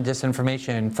of Russian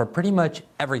disinformation for pretty much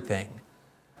everything.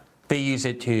 They use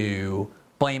it to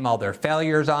blame all their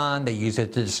failures on. They use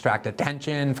it to distract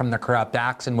attention from the corrupt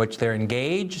acts in which they're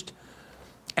engaged.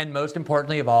 And most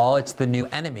importantly of all, it's the new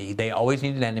enemy. They always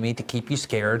need an enemy to keep you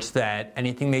scared, so that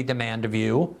anything they demand of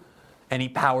you, any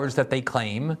powers that they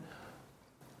claim,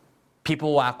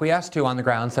 people will acquiesce to on the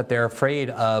grounds that they're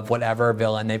afraid of whatever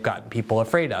villain they've gotten people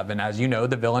afraid of. And as you know,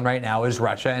 the villain right now is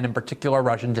Russia, and in particular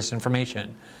Russian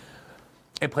disinformation.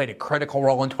 It played a critical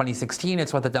role in 2016.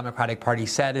 It's what the Democratic Party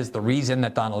said is the reason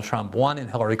that Donald Trump won and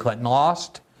Hillary Clinton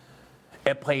lost.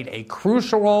 It played a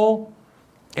crucial role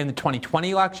in the 2020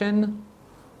 election,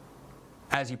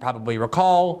 as you probably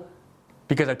recall,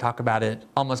 because I talk about it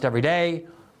almost every day,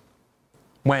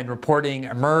 when reporting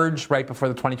emerged right before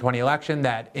the 2020 election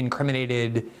that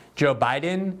incriminated Joe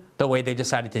Biden. The way they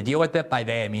decided to deal with it, by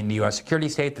they I mean the U.S. security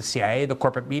state, the CIA, the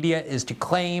corporate media, is to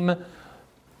claim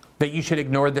that you should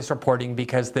ignore this reporting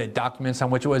because the documents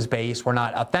on which it was based were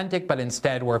not authentic, but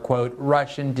instead were, quote,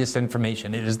 Russian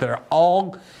disinformation. It is their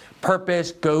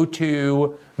all-purpose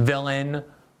go-to villain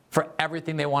for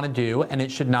everything they want to do, and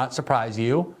it should not surprise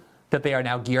you that they are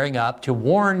now gearing up to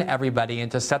warn everybody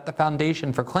and to set the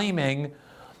foundation for claiming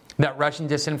that Russian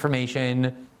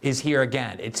disinformation is here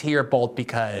again. It's here both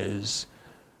because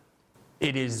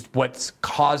it is what's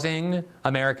causing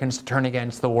Americans to turn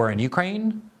against the war in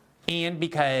Ukraine, and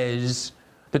because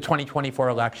the 2024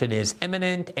 election is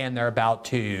imminent and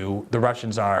the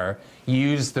Russians are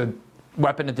use the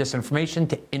weapon of disinformation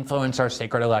to influence our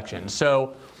sacred elections.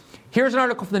 So here's an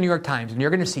article from the New York Times, and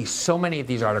you're going to see so many of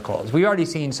these articles. We've already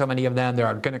seen so many of them.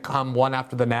 They're going to come one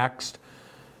after the next.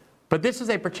 But this is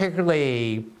a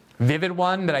particularly vivid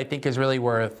one that I think is really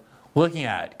worth looking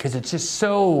at because it's just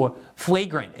so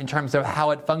flagrant in terms of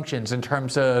how it functions, in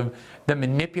terms of the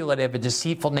manipulative and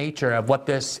deceitful nature of what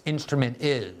this instrument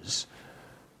is.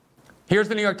 Here's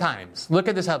the New York Times. Look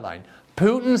at this headline.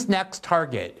 Putin's next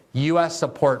target, U.S.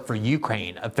 support for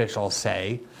Ukraine, officials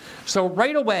say. So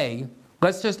right away,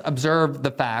 let's just observe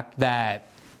the fact that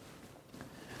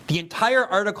the entire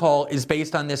article is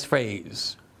based on this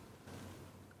phrase.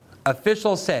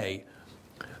 Officials say.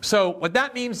 So what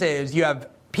that means is you have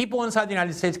people inside the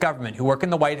United States government who work in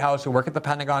the White House, who work at the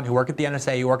Pentagon, who work at the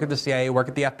NSA, who work at the CIA, who work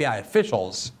at the FBI,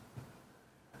 officials.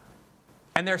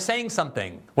 And they're saying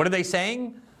something. What are they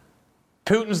saying?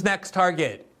 Putin's next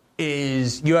target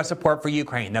is U.S. support for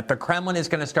Ukraine, that the Kremlin is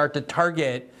going to start to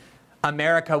target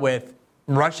America with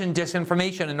Russian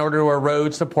disinformation in order to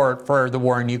erode support for the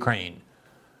war in Ukraine.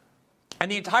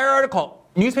 And the entire article,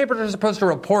 newspapers are supposed to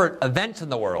report events in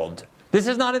the world. This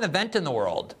is not an event in the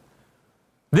world.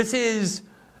 This is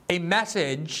a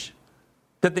message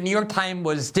that the New York Times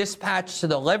was dispatched to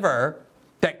deliver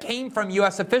that came from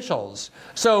U.S. officials.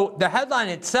 So the headline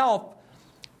itself,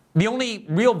 the only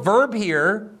real verb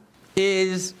here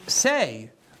is say.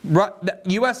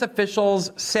 U.S.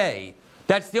 officials say.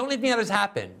 That's the only thing that has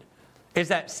happened, is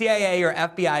that CIA or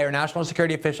FBI or national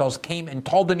security officials came and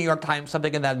told the New York Times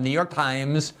something, and that the New York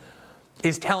Times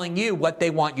is telling you what they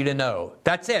want you to know.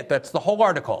 That's it. That's the whole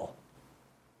article.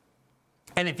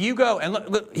 And if you go and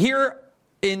look here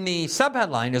in the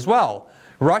subheadline as well,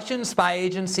 Russian spy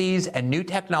agencies and new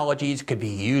technologies could be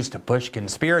used to push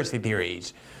conspiracy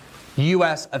theories,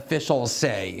 U.S. officials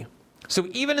say. So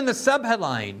even in the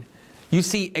subheadline, you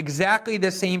see exactly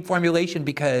the same formulation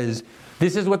because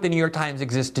this is what the New York Times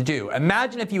exists to do.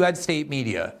 Imagine if you had state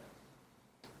media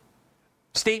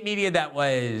that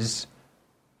was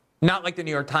not like the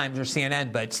New York Times or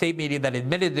CNN, but state media that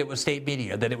admitted it was state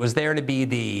media, that it was there to be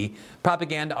the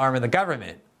propaganda arm of the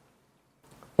government.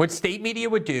 What state media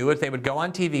would do is they would go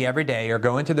on TV every day or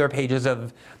go into their pages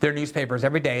of their newspapers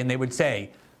every day, and they would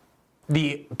say,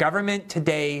 the government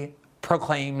today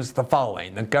proclaims the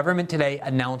following. The government today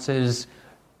announces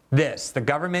this. The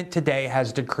government today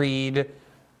has decreed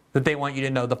that they want you to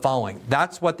know the following.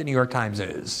 That's what the New York Times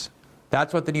is.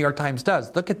 That's what the New York Times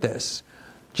does. Look at this.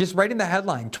 Just writing the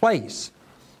headline twice.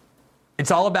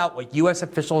 It's all about what U.S.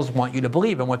 officials want you to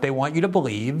believe. And what they want you to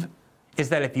believe is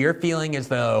that if you're feeling as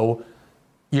though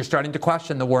you're starting to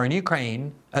question the war in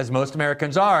Ukraine, as most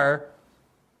Americans are,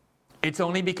 it's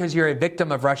only because you're a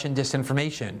victim of Russian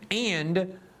disinformation.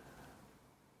 And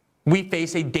we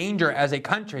face a danger as a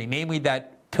country, namely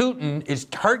that Putin is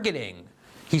targeting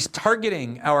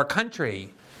our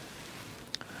country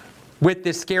with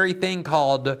this scary thing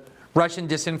called Russian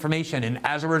disinformation. And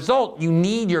as a result, you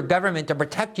need your government to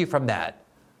protect you from that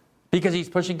because he's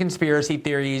pushing conspiracy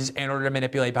theories in order to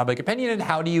manipulate public opinion. And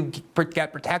how do you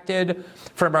get protected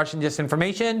from Russian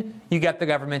disinformation? You get the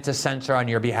government to censor on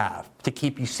your behalf to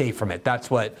keep you safe from it. That's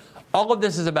what all of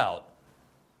this is about.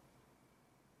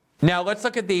 Now, let's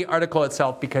look at the article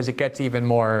itself because it gets even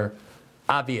more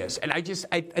obvious. And I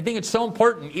think it's so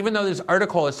important, even though this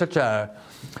article is such a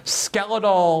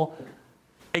skeletal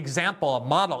example, a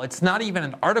model. It's not even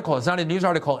an article. It's not a news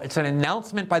article. It's an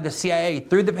announcement by the CIA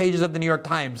through the pages of the New York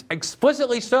Times,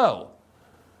 explicitly so.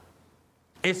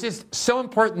 It's just so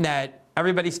important that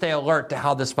everybody stay alert to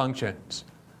how this functions.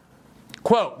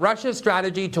 Quote, Russia's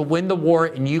strategy to win the war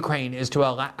in Ukraine is to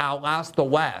outlast the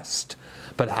West.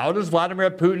 But how does Vladimir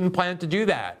Putin plan to do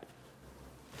that?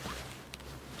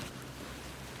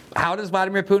 How does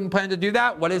Vladimir Putin plan to do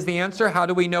that? What is the answer? How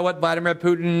do we know what Vladimir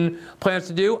Putin plans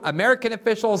to do? American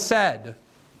officials said.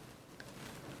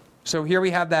 So here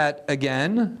we have that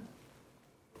again.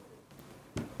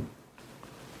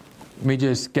 Let me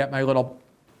just get my little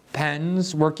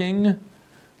pens working.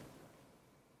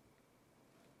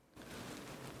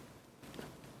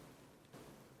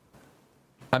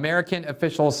 American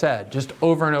officials said, just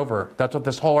over and over. That's what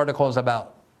this whole article is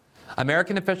about.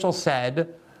 American officials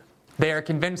said They are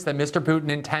convinced that Mr. Putin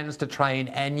intends to try and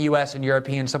end U.S. and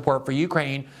European support for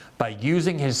Ukraine by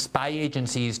using his spy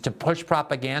agencies to push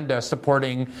propaganda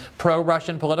supporting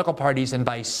pro-Russian political parties and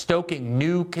by stoking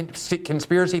new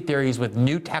conspiracy theories with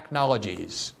new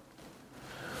technologies.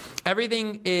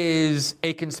 Everything is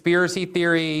a conspiracy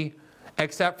theory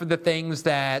except for the things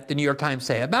that the New York Times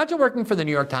say. Imagine working for the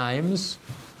New York Times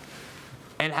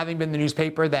and having been the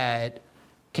newspaper that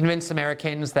convinced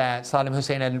Americans that Saddam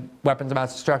Hussein had weapons of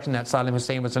mass destruction, that Saddam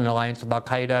Hussein was in an alliance with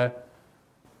Al-Qaeda,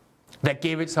 that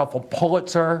gave itself a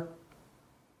Pulitzer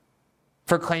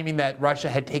for claiming that Russia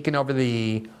had taken over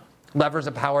the levers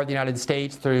of power of the United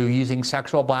States through using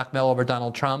sexual blackmail over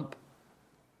Donald Trump,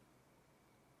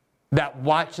 that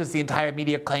watched as the entire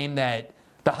media claim that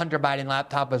the Hunter Biden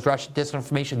laptop was Russian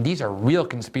disinformation. These are real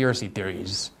conspiracy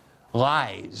theories,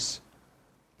 lies.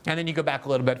 And then you go back a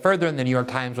little bit further, and the New York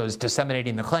Times was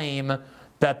disseminating the claim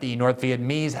that the North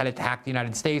Vietnamese had attacked the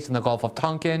United States in the Gulf of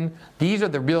Tonkin. These are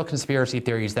the real conspiracy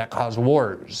theories that cause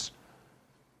wars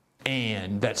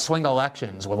and that swing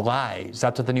elections with lies.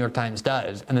 That's what the New York Times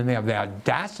does. And then they have the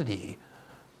audacity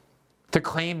to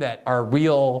claim that our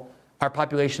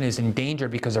population is in danger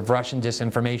because of Russian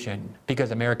disinformation,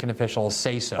 because American officials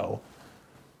say so.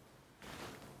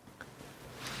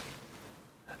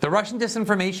 The Russian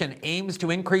disinformation aims to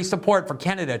increase support for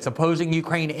candidates opposing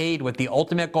Ukraine aid with the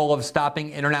ultimate goal of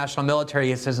stopping international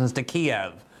military assistance to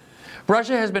Kiev.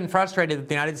 Russia has been frustrated that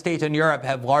the United States and Europe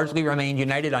have largely remained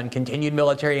united on continued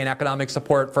military and economic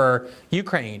support for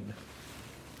Ukraine,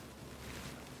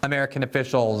 American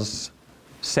officials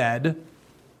said.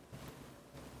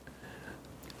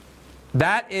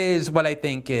 That is what I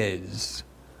think is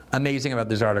amazing about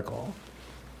this article.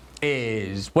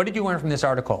 What did you learn from this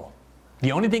article?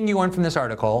 The only thing you learn from this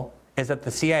article is that the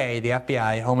CIA, the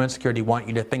FBI, Homeland Security want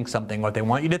you to think something. What they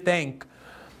want you to think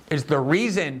is the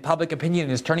reason public opinion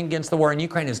is turning against the war in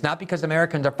Ukraine is not because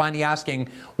Americans are finally asking,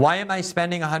 why am I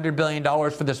spending $100 billion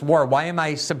for this war? Why am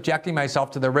I subjecting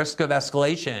myself to the risk of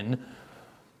escalation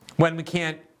when we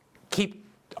can't keep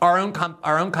our own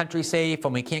country safe,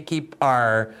 when we can't keep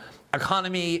our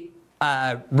economy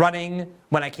running,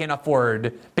 when I can't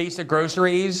afford basic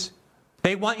groceries?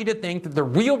 They want you to think that the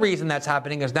real reason that's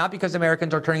happening is not because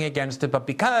Americans are turning against it, but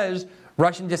because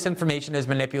Russian disinformation is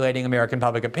manipulating American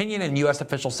public opinion, and U.S.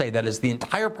 officials say that is the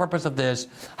entire purpose of this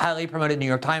highly promoted New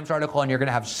York Times article, and you're going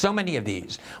to have so many of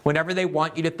these. Whenever they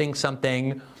want you to think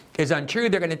something is untrue,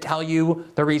 they're going to tell you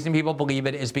the reason people believe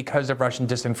it is because of Russian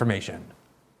disinformation.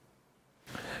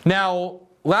 Now,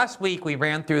 last week we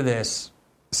ran through this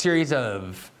series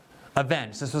of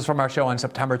events. This was from our show on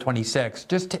September 26th.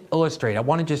 Just to illustrate, I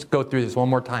want to just go through this one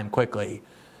more time quickly,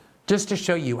 just to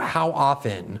show you how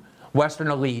often Western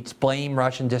elites blame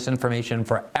Russian disinformation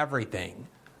for everything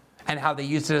and how they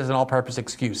use it as an all-purpose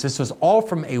excuse. This was all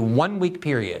from a one-week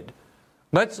period.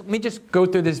 Let me just go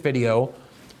through this video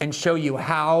and show you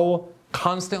how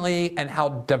constantly and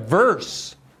how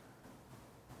diverse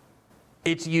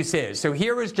its use is. So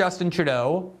here is Justin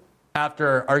Trudeau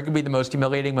after arguably the most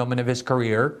humiliating moment of his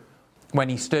career, when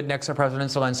he stood next to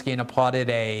President Zelensky and applauded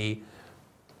a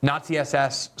Nazi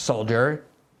SS soldier,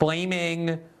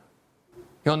 blaming,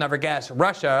 you'll never guess,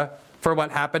 Russia for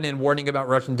what happened and warning about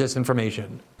Russian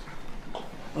disinformation.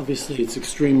 Obviously, it's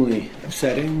extremely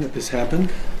upsetting that this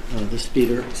happened. The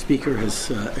speaker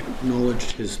has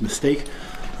acknowledged his mistake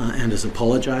and has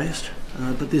apologized.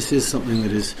 But this is something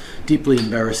that is deeply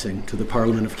embarrassing to the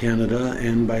Parliament of Canada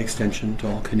and, by extension, to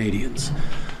all Canadians.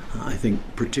 I think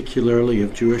particularly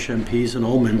of Jewish MPs and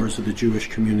all members of the Jewish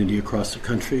community across the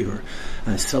country who are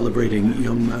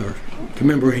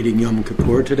commemorating Yom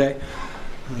Kippur today.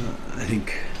 I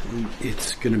think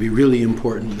it's going to be really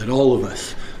important that all of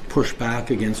us push back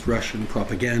against Russian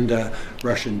propaganda,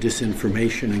 Russian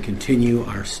disinformation, and continue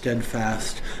our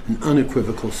steadfast and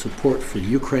unequivocal support for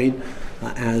Ukraine,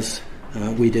 as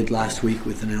we did last week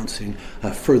with announcing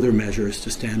further measures to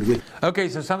stand with. Okay,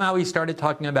 so somehow he started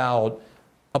talking about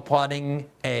applauding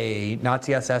a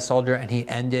Nazi SS soldier, and he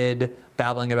ended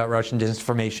babbling about Russian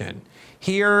disinformation.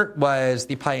 Here was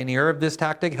the pioneer of this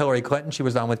tactic, Hillary Clinton. She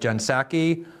was on with Jen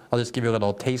Psaki. I'll just give you a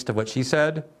little taste of what she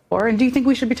said. And do you think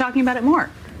we should be talking about it more?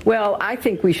 Well, I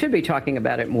think we should be talking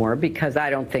about it more, because I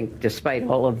don't think, despite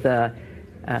all of the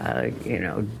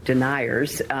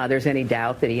deniers, there's any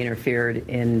doubt that he interfered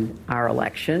in our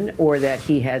election or that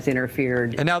he has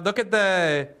interfered. And now look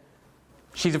at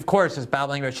she's, of course, is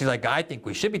babbling about, she's like, I think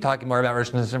we should be talking more about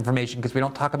Russian disinformation because we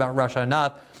don't talk about Russia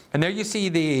enough. And there you see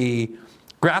the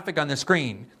graphic on the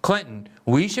screen. Clinton,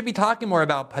 we should be talking more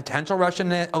about potential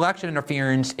Russian election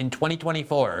interference in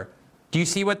 2024. Do you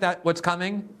see what's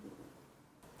coming?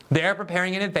 They're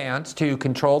preparing in advance to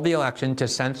control the election, to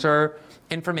censor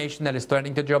information that is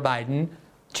threatening to Joe Biden,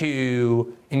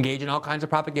 to engage in all kinds of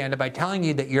propaganda by telling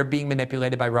you that you're being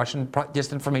manipulated by Russian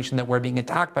disinformation, that we're being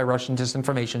attacked by Russian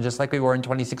disinformation, just like we were in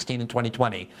 2016 and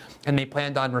 2020. And they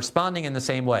planned on responding in the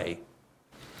same way.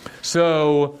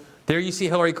 So there you see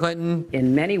Hillary Clinton.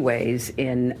 In many ways,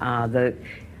 in the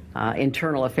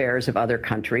internal affairs of other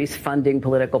countries, funding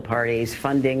political parties,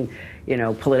 funding,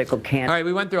 political candidates. All right,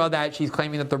 we went through all that. She's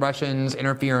claiming that the Russians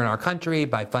interfere in our country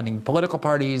by funding political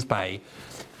parties, by...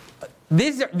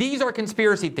 These are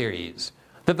conspiracy theories.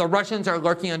 That the Russians are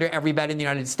lurking under every bed in the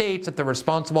United States, that they're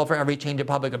responsible for every change of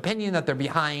public opinion, that they're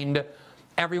behind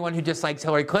everyone who dislikes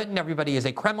Hillary Clinton, everybody is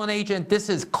a Kremlin agent. This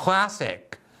is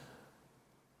classic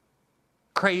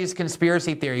crazed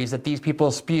conspiracy theories that these people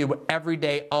spew every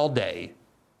day, all day.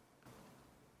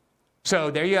 So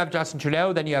there you have Justin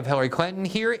Trudeau, then you have Hillary Clinton.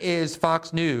 Here is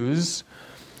Fox News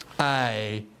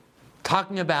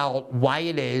talking about why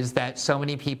it is that so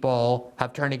many people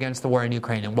have turned against the war in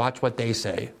Ukraine, and watch what they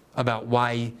say about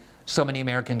why so many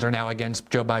Americans are now against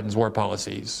Joe Biden's war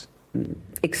policies.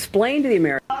 Explain to the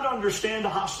American... I don't understand the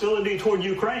hostility toward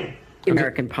Ukraine. The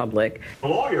American public. A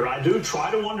lawyer, I do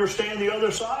try to understand the other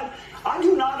side. I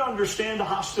do not understand the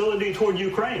hostility toward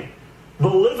Ukraine.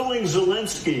 Belittling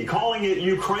Zelensky, calling it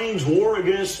Ukraine's war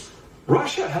against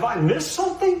Russia. Have I missed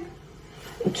something?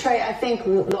 Trey, I think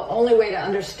the only way to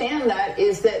understand that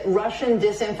is that Russian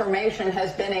disinformation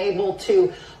has been able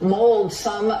to mold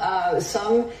some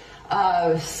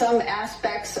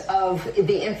aspects of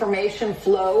the information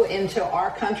flow into our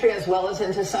country as well as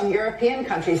into some European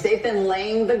countries. They've been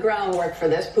laying the groundwork for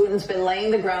this. Putin's been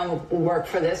laying the groundwork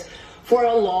for this for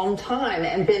a long time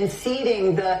and been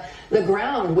seeding the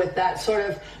ground with that sort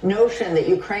of notion that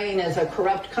Ukraine is a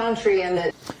corrupt country and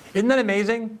that... Isn't that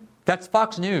amazing? That's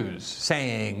Fox News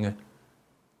saying,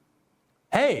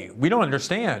 hey, we don't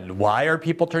understand. Why are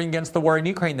people turning against the war in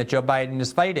Ukraine that Joe Biden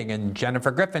is fighting? And Jennifer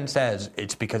Griffin says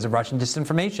it's because of Russian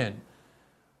disinformation.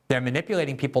 They're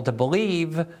manipulating people to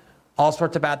believe all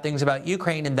sorts of bad things about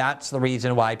Ukraine, and that's the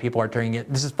reason why people are turning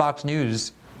it. This is Fox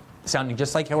News, sounding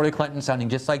just like Hillary Clinton, sounding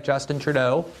just like Justin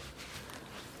Trudeau.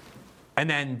 And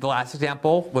then the last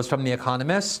example was from The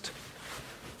Economist,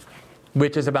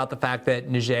 which is about the fact that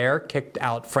Niger kicked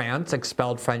out France,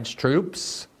 expelled French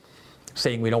troops,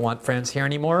 saying we don't want France here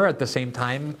anymore. At the same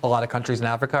time, a lot of countries in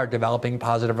Africa are developing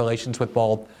positive relations with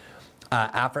both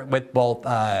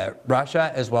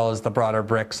Russia as well as the broader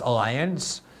BRICS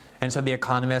alliance. And so The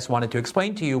Economist wanted to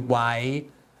explain to you why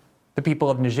the people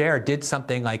of Niger did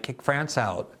something like kick France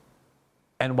out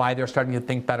and why they're starting to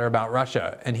think better about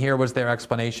Russia. And here was their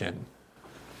explanation.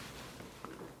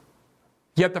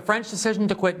 Yet the French decision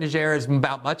to quit Niger is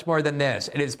about much more than this.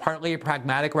 It is partly a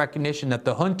pragmatic recognition that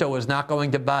the junta was not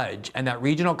going to budge and that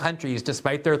regional countries,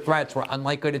 despite their threats, were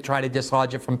unlikely to try to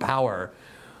dislodge it from power.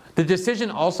 The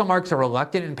decision also marks a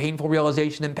reluctant and painful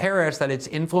realization in Paris that its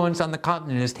influence on the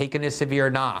continent has taken a severe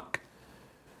knock.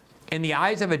 In the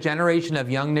eyes of a generation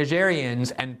of young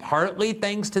Nigerians, and partly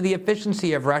thanks to the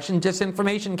efficiency of Russian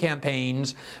disinformation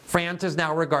campaigns, France is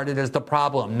now regarded as the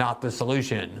problem, not the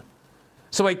solution.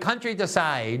 So a country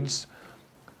decides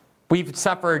we've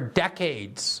suffered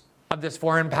decades of this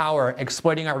foreign power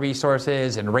exploiting our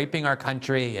resources and raping our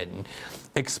country and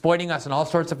exploiting us in all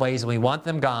sorts of ways, and we want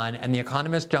them gone. And The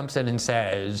Economist jumps in and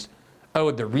says,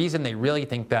 oh, the reason they really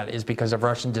think that is because of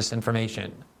Russian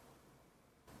disinformation.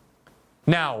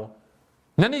 Now,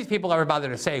 none of these people ever bother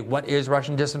to say, what is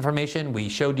Russian disinformation? We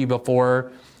showed you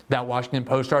before that Washington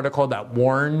Post article that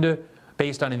warned,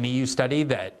 based on an EU study,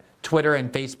 that Twitter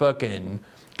and Facebook and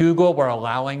Google were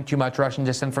allowing too much Russian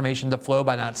disinformation to flow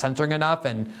by not censoring enough.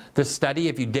 And the study,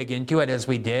 if you dig into it as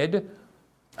we did,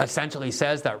 essentially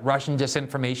says that Russian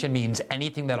disinformation means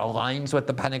anything that aligns with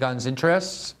the Pentagon's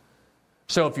interests.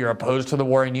 So if you're opposed to the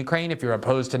war in Ukraine, if you're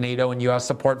opposed to NATO and US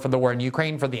support for the war in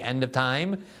Ukraine for the end of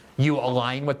time, you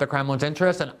align with the Kremlin's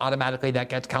interests, and automatically that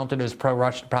gets counted as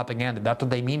pro-Russian propaganda. That's what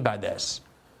they mean by this.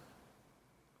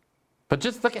 But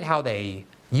just look at how they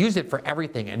use it for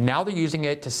everything. And now they're using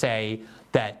it to say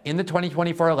that in the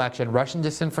 2024 election, Russian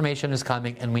disinformation is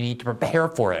coming and we need to prepare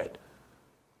for it.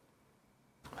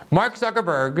 Mark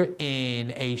Zuckerberg,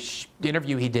 in an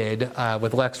interview he did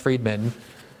with Lex Friedman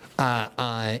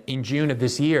in June of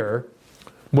this year,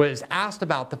 was asked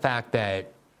about the fact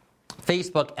that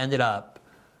Facebook ended up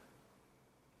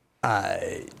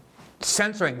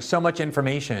censoring so much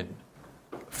information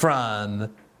from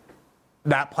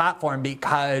that platform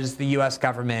because the U.S.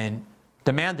 government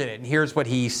demanded it. And here's what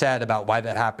he said about why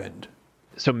that happened.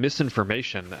 So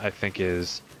misinformation, I think,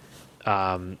 is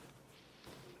has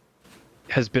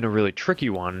been a really tricky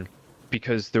one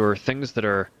because there are things that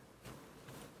are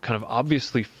kind of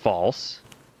obviously false,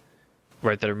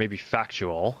 right, that are maybe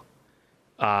factual,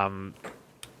 but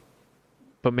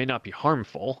may not be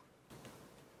harmful.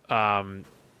 So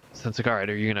it's like, all right,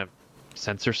 are you going to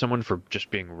censor someone for just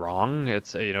being wrong?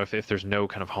 It's, if there's no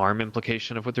kind of harm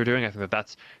implication of what they're doing, I think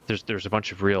there's a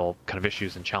bunch of real kind of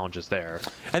issues and challenges there.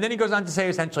 And then he goes on to say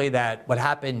essentially that what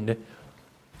happened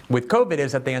with COVID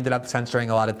is that they ended up censoring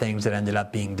a lot of things that ended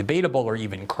up being debatable or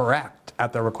even correct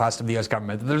at the request of the U.S.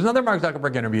 government. There's another Mark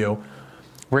Zuckerberg interview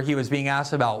where he was being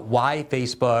asked about why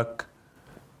Facebook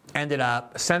ended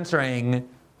up censoring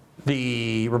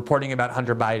the reporting about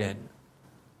Hunter Biden.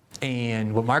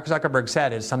 And what Mark Zuckerberg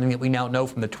said is something that we now know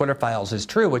from the Twitter files is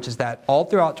true, which is that all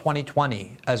throughout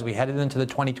 2020, as we headed into the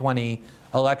 2020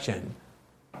 election,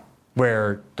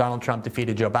 where Donald Trump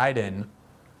defeated Joe Biden,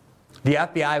 the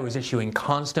FBI was issuing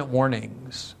constant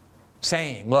warnings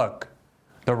saying, look,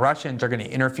 the Russians are going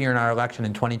to interfere in our election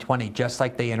in 2020 just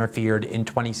like they interfered in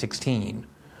 2016.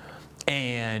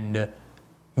 And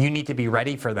you need to be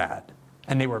ready for that.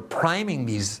 And they were priming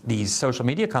these social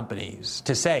media companies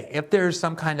to say, if there's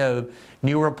some kind of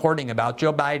new reporting about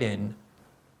Joe Biden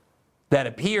that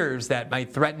appears that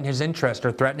might threaten his interest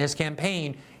or threaten his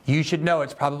campaign, you should know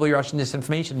it's probably Russian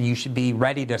disinformation and you should be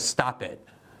ready to stop it.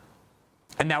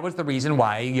 And that was the reason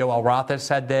why Yoel Roth has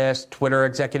said this, Twitter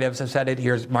executives have said it,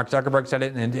 here's Mark Zuckerberg said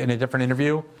it in a different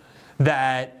interview,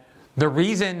 that the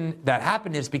reason that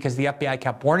happened is because the FBI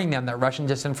kept warning them that Russian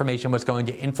disinformation was going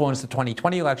to influence the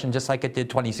 2020 election just like it did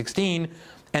 2016,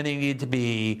 and they needed to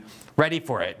be ready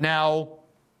for it. Now,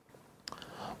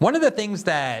 one of the things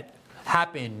that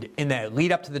happened in the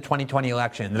lead up to the 2020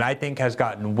 election that I think has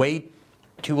gotten way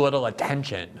too little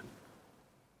attention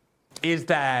is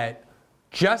that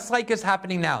just like is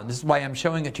happening now, and this is why I'm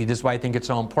showing it to you, this is why I think it's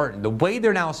so important, the way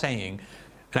they're now saying,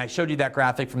 and I showed you that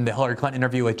graphic from the Hillary Clinton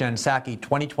interview with Jen Psaki,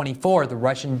 2024, the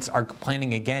Russians are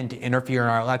planning again to interfere in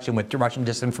our election with Russian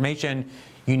disinformation.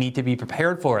 You need to be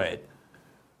prepared for it.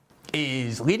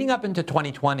 Is leading up into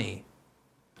 2020,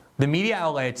 the media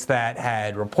outlets that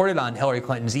had reported on Hillary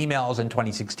Clinton's emails in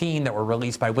 2016 that were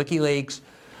released by WikiLeaks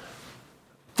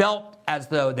felt as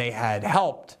though they had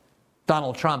helped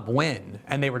Donald Trump win,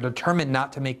 and they were determined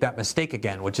not to make that mistake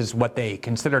again, which is what they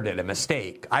considered it, a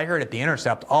mistake. I heard at The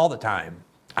Intercept all the time.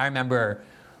 I remember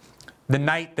the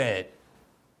night that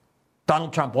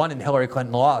Donald Trump won and Hillary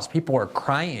Clinton lost, people were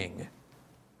crying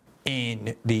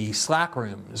in the Slack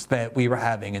rooms that we were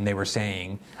having, and they were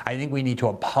saying, I think we need to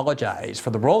apologize for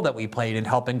the role that we played in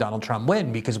helping Donald Trump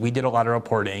win, because we did a lot of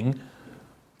reporting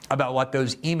about what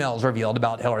those emails revealed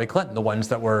about Hillary Clinton, the ones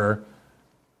that were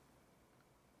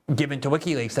given to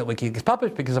WikiLeaks that WikiLeaks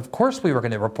published, because of course we were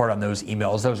going to report on those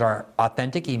emails. Those are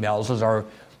authentic emails. Those are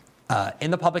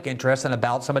in the public interest and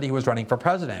about somebody who was running for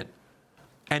president.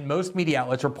 And most media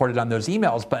outlets reported on those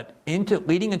emails, but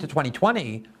leading into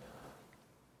 2020,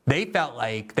 they felt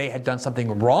like they had done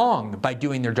something wrong by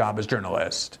doing their job as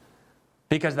journalists,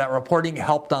 because that reporting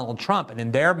helped Donald Trump. And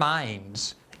in their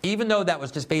minds, even though that was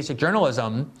just basic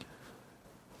journalism,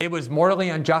 it was morally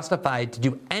unjustified to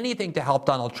do anything to help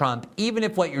Donald Trump, even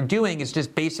if what you're doing is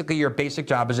just basically your basic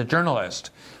job as a journalist,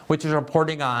 which is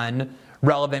reporting on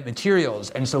relevant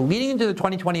materials. And so leading into the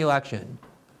 2020 election,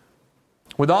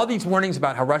 with all these warnings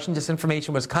about how Russian disinformation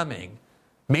was coming,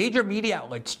 major media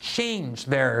outlets changed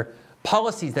their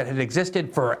policies that had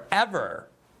existed forever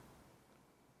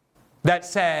that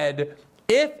said,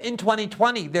 if in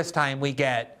 2020 this time we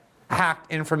get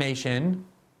hacked information,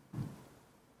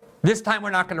 this time we're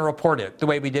not going to report it the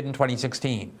way we did in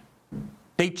 2016.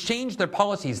 They changed their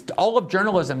policies. All of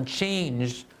journalism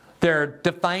changed their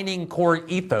defining core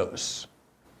ethos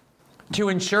to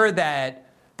ensure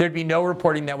that there'd be no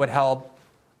reporting that would help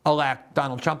elect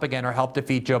Donald Trump again or help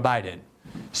defeat Joe Biden.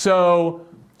 So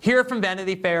here from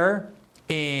Vanity Fair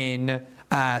in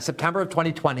September of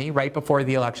 2020, right before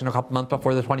the election, a couple months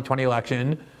before the 2020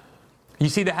 election, you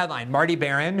see the headline, Marty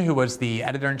Baron, who was the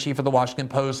editor-in-chief of the Washington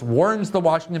Post, warns the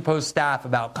Washington Post staff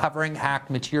about covering hacked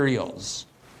materials.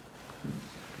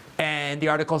 And the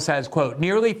article says, quote,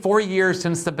 nearly 4 years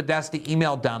since the Podesta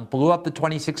email dump blew up the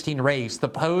 2016 race, the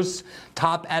Post's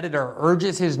top editor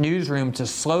urges his newsroom to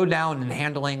slow down in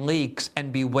handling leaks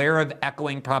and beware of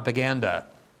echoing propaganda.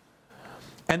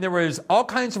 And there was all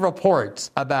kinds of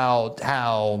reports about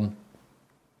how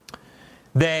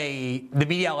the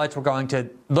media outlets were going to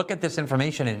look at this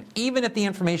information, and even if the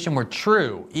information were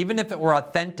true, even if it were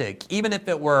authentic, even if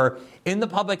it were in the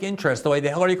public interest, the way the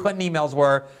Hillary Clinton emails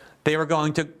were, they were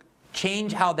going to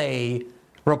change how they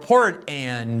report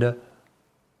and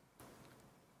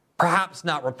perhaps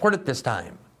not report it this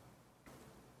time.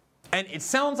 And it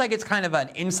sounds like it's kind of an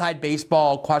inside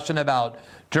baseball question about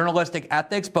journalistic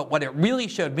ethics, but what it really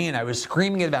showed me, and I was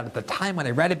screaming about it at the time when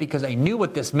I read it because I knew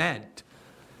what this meant,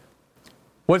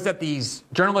 was that these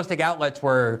journalistic outlets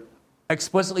were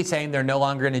explicitly saying they're no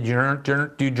longer going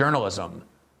to do journalism.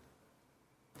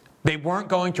 They weren't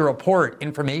going to report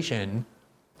information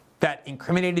that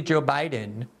incriminated Joe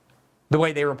Biden the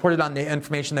way they reported on the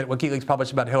information that WikiLeaks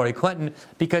published about Hillary Clinton,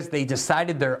 because they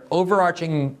decided their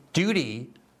overarching duty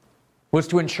was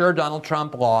to ensure Donald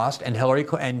Trump lost and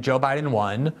Joe Biden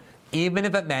won, even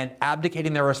if it meant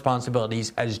abdicating their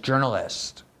responsibilities as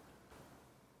journalists.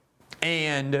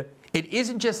 And it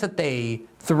isn't just that they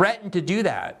threatened to do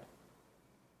that.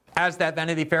 As that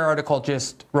Vanity Fair article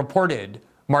just reported,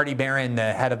 Marty Barron,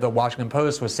 the head of the Washington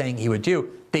Post, was saying he would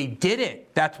do. They did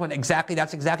it. That's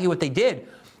exactly what they did.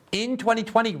 In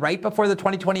 2020, right before the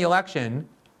 2020 election,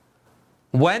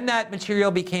 when that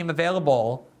material became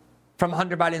available from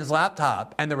Hunter Biden's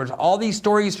laptop, and there was all these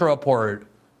stories to report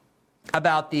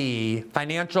about the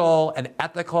financial and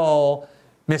ethical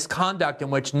misconduct in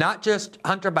which not just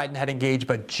Hunter Biden had engaged,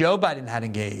 but Joe Biden had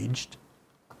engaged,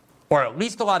 or at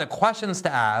least a lot of questions to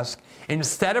ask,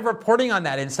 instead of reporting on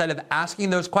that, instead of asking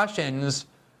those questions,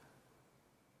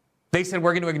 they said,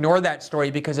 we're going to ignore that story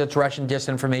because it's Russian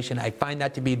disinformation. I find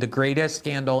that to be the greatest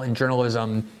scandal in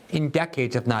journalism in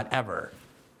decades, if not ever.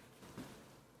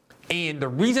 And the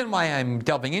reason why I'm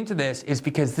delving into this is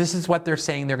because this is what they're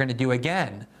saying they're going to do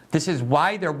again. This is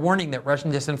why they're warning that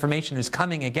Russian disinformation is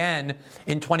coming again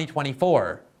in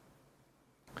 2024.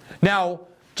 Now,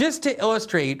 just to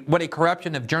illustrate what a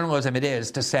corruption of journalism it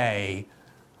is to say,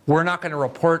 we're not going to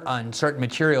report on certain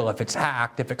material if it's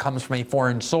hacked, if it comes from a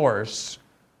foreign source.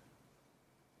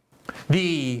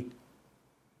 The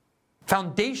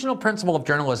foundational principle of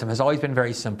journalism has always been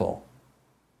very simple.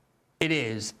 It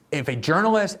is, if a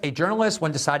journalist,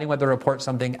 when deciding whether to report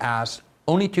something, asks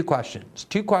only two questions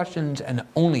and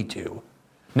only two.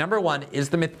 Number one, is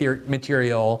the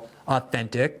material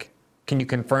authentic? Can you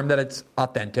confirm that it's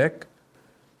authentic?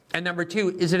 And number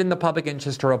two, is it in the public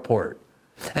interest to report?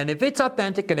 And if it's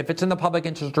authentic and if it's in the public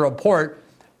interest to report,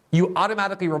 you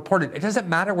automatically report it. It doesn't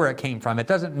matter where it came from. It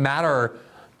doesn't matter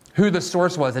who the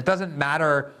source was. It doesn't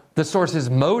matter the source's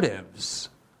motives.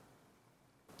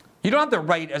 You don't have the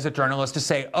right as a journalist to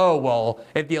say, oh, well,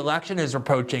 if the election is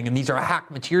approaching and these are hacked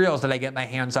materials that I get my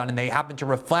hands on and they happen to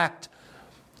reflect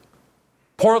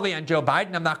poorly on Joe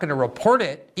Biden, I'm not going to report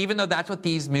it, even though that's what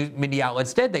these media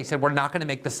outlets did. They said, we're not going to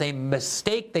make the same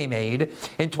mistake they made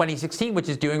in 2016, which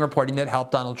is doing reporting that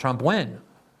helped Donald Trump win.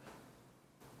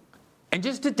 And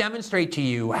just to demonstrate to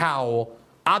you how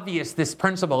obvious this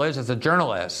principle is as a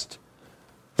journalist,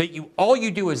 that all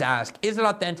you do is ask, is it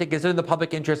authentic? Is it in the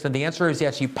public interest? And the answer is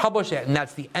yes, you publish it, and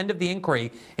that's the end of the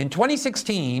inquiry. In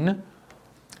 2016,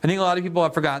 I think a lot of people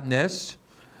have forgotten this,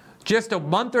 just a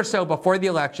month or so before the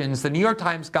elections, the New York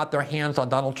Times got their hands on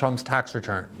Donald Trump's tax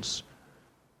returns,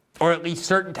 or at least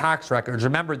certain tax records.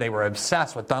 Remember, they were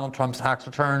obsessed with Donald Trump's tax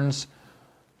returns.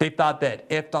 They thought that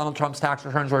if Donald Trump's tax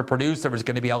returns were produced, there was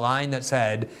going to be a line that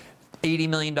said $80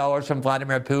 million from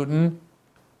Vladimir Putin.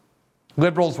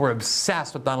 Liberals were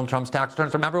obsessed with Donald Trump's tax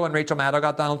returns. Remember when Rachel Maddow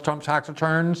got Donald Trump's tax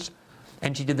returns?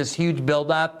 And she did this huge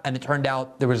buildup, and it turned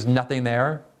out there was nothing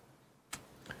there.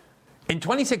 In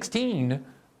 2016,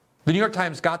 the New York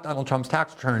Times got Donald Trump's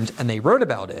tax returns, and they wrote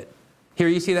about it. Here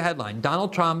you see the headline.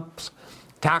 Donald Trump's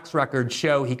tax records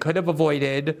show he could have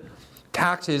avoided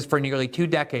taxes for nearly 2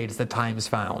 decades, the Times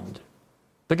found.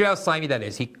 Look at how slimy that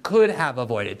is. He could have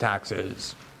avoided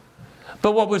taxes.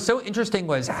 But what was so interesting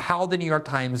was how the New York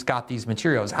Times got these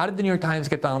materials. How did the New York Times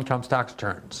get Donald Trump's tax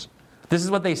returns? This is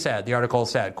what they said. The article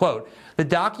said, quote, the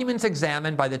documents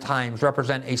examined by the Times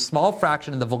represent a small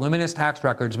fraction of the voluminous tax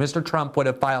records Mr. Trump would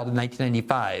have filed in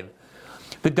 1995.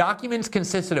 The documents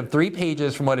consisted of 3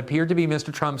 pages from what appeared to be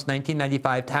Mr. Trump's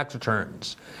 1995 tax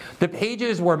returns. The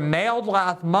pages were mailed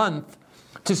last month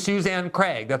to Suzanne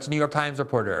Craig, that's a New York Times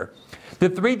reporter. The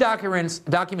 3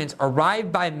 documents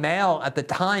arrived by mail at the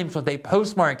Times with a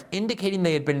postmark indicating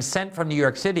they had been sent from New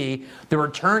York City. The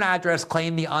return address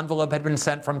claimed the envelope had been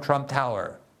sent from Trump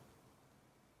Tower.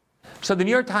 So the New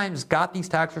York Times got these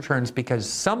tax returns because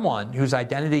someone whose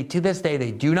identity to this day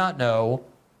they do not know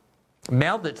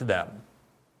mailed it to them.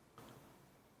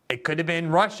 It could have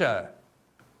been Russia.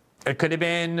 It could have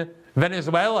been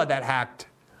Venezuela that hacked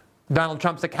Donald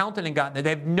Trump's accountant and gotten it.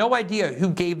 They have no idea who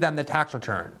gave them the tax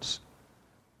returns.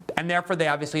 And therefore, they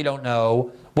obviously don't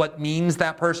know what means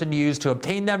that person used to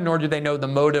obtain them, nor do they know the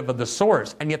motive of the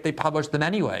source. And yet they published them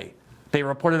anyway. They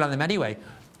reported on them anyway.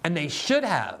 And they should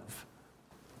have.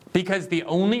 Because the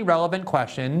only relevant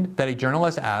question that a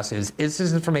journalist asks is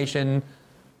this information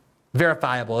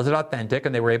verifiable? Is it authentic?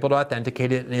 And they were able to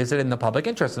authenticate it. And is it in the public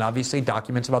interest? And obviously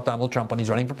documents about Donald Trump when he's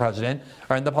running for president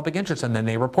are in the public interest. And then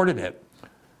they reported it.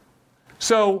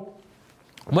 So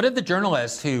one of the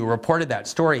journalists who reported that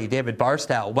story, David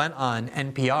Barstow, went on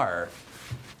NPR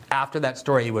after that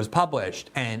story was published.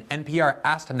 And NPR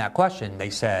asked him that question. They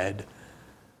said,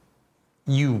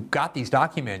 you got these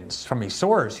documents from a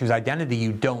source whose identity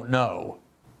you don't know.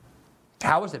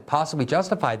 How is it possibly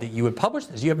justified that you would publish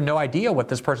this? You have no idea what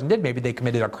this person did. Maybe they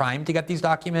committed a crime to get these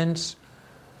documents.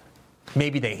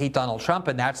 Maybe they hate Donald Trump,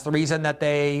 and that's the reason that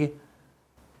they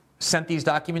sent these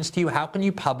documents to you. How can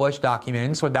you publish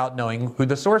documents without knowing who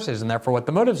the source is and therefore what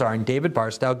the motives are? And David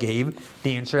Barstow gave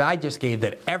the answer I just gave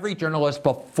that every journalist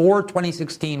before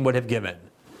 2016 would have given.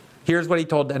 Here's what he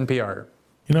told NPR.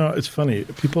 You know, it's funny.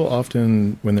 People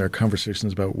often, when there are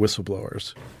conversations about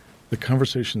whistleblowers, the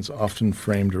conversation's often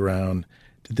framed around,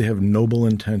 did they have noble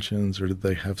intentions or did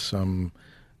they have some,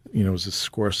 was it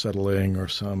score settling or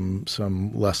some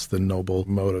less than noble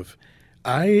motive?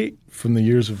 From the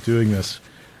years of doing this,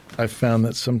 I've found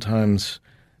that sometimes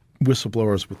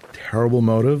whistleblowers with terrible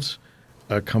motives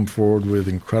come forward with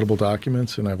incredible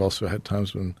documents, and I've also had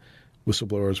times when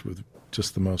whistleblowers with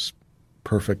just the most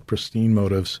perfect, pristine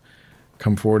motives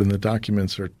come forward and the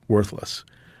documents are worthless.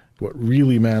 What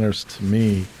really matters to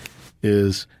me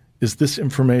is this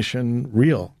information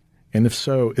real? And if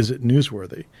so, is it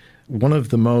newsworthy? One of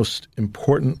the most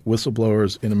important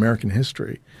whistleblowers in American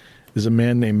history is a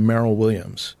man named Merrill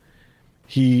Williams.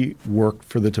 He worked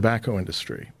for the tobacco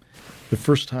industry. The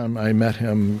first time I met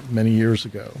him many years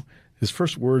ago, his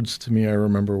first words to me I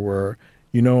remember were,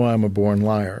 I'm a born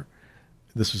liar.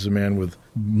 This was a man with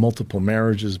multiple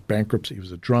marriages, bankruptcy. He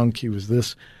was a drunk. He was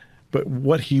this. But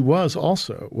what he was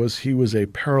also was he was a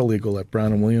paralegal at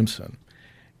Brown & Williamson.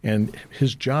 And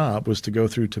his job was to go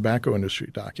through tobacco industry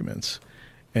documents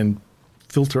and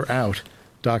filter out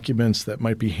documents that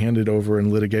might be handed over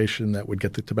in litigation that would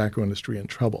get the tobacco industry in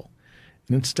trouble.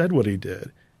 And instead what he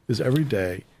did is every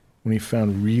day when he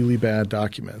found really bad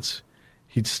documents,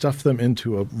 he'd stuff them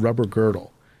into a rubber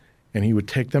girdle and he would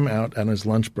take them out on his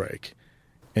lunch break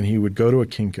and he would go to a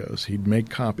Kinko's, he'd make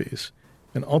copies,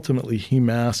 and ultimately he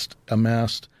amassed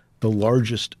the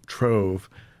largest trove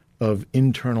of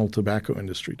internal tobacco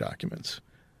industry documents.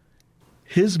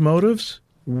 His motives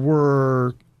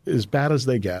were as bad as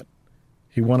they get.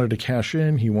 He wanted to cash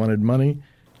in, he wanted money.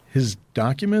 His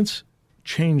documents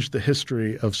changed the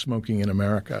history of smoking in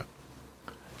America.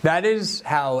 That is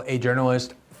how a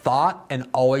journalist thought and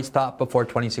always thought before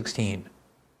 2016.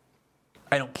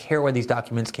 I don't care where these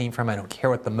documents came from. I don't care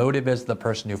what the motive is of the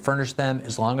person who furnished them.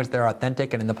 As long as they're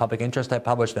authentic and in the public interest, I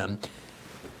publish them.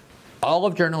 All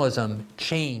of journalism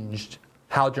changed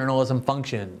how journalism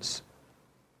functions.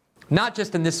 Not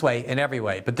just in this way, in every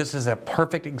way, but this is a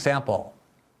perfect example.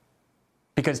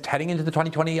 Because heading into the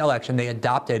 2020 election, they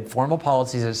adopted formal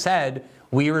policies that said,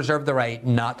 we reserve the right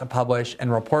not to publish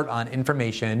and report on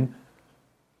information.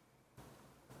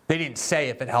 They didn't say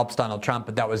if it helps Donald Trump,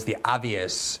 but that was the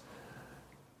obvious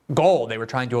goal. They were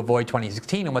trying to avoid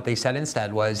 2016, and what they said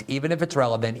instead was, even if it's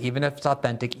relevant, even if it's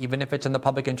authentic, even if it's in the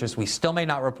public interest, we still may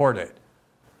not report it.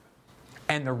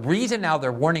 And the reason now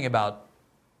they're warning about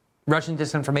Russian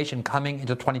disinformation coming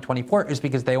into 2024 is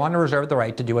because they want to reserve the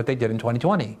right to do what they did in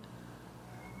 2020.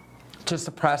 To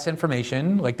suppress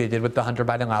information, like they did with the Hunter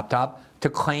Biden laptop, to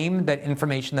claim that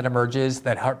information that emerges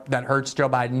that hurts Joe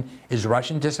Biden is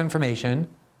Russian disinformation,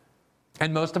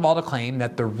 and most of all to claim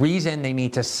that the reason they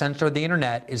need to censor the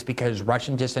internet is because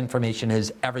Russian disinformation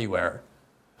is everywhere.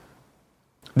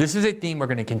 This is a theme we're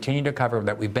going to continue to cover,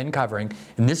 that we've been covering,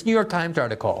 and this New York Times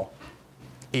article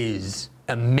is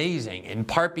amazing, in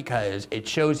part because it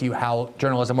shows you how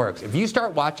journalism works. If you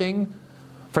start watching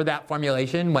for that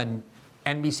formulation when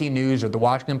NBC News or the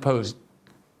Washington Post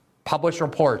publish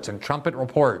reports and trumpet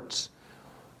reports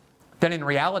that in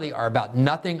reality are about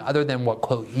nothing other than what,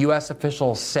 quote, U.S.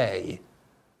 officials say,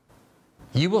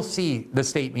 you will see the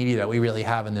state media that we really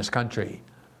have in this country.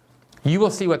 You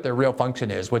will see what their real function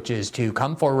is, which is to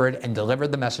come forward and deliver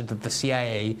the message that the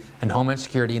CIA and Homeland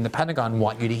Security and the Pentagon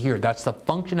want you to hear. That's the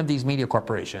function of these media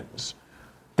corporations.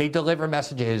 They deliver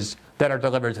messages that are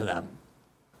delivered to them.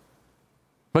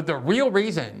 But the real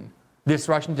reason this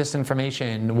Russian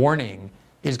disinformation warning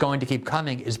is going to keep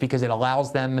coming is because it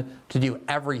allows them to do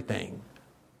everything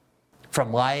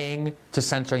from lying to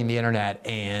censoring the internet.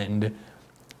 And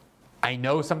I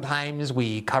know sometimes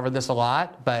we cover this a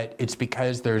lot, but it's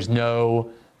because there's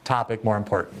no topic more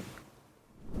important.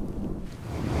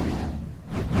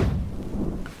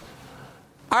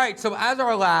 All right, so as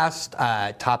our last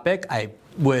topic, I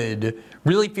would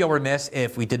really feel remiss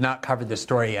if we did not cover this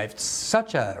story. It's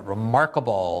such a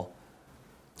remarkable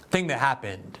thing that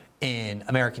happened in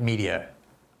American media.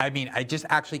 I mean, I just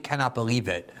actually cannot believe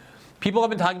it. People have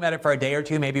been talking about it for a day or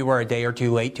two. Maybe we're a day or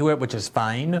two late to it, which is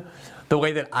fine. The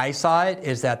way that I saw it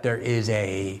is that there is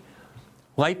a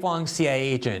lifelong CIA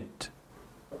agent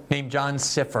named John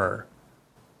Cipher.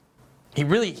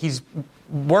 He's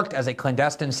worked as a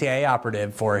clandestine CIA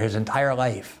operative for his entire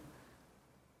life.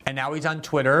 And now he's on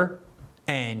Twitter,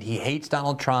 and he hates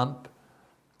Donald Trump.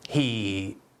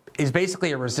 He is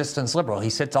basically a resistance liberal.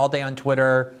 He sits all day on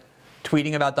Twitter,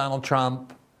 tweeting about Donald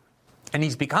Trump, and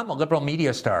he's become a liberal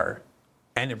media star.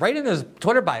 And right in his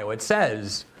Twitter bio, it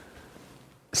says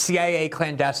CIA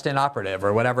clandestine operative,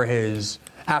 or whatever his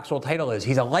actual title is.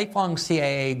 He's a lifelong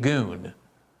CIA goon.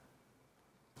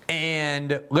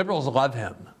 And liberals love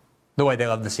him the way they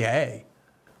love the CIA.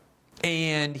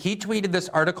 And he tweeted this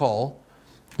article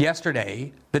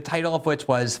yesterday, the title of which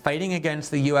was "Fighting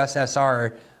Against the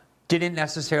USSR Didn't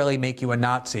Necessarily Make You a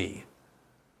Nazi."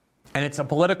 And it's a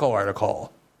Politico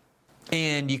article.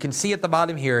 And you can see at the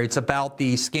bottom here, it's about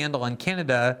the scandal in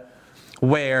Canada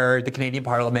where the Canadian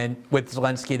Parliament, with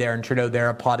Zelensky there and Trudeau there,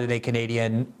 applauded a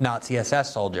Canadian Nazi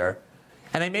SS soldier.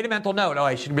 And I made a mental note,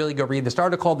 I should really go read this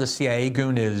article. The CIA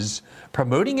goon is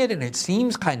promoting it, and it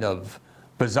seems kind of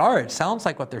bizarre. It sounds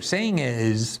like what they're saying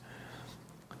is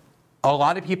a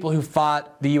lot of people who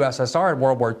fought the USSR in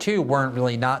World War II weren't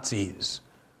really Nazis.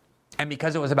 And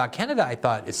because it was about Canada, I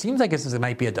thought, it seems like this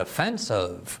might be a defense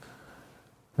of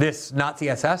this Nazi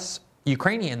SS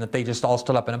Ukrainian that they just all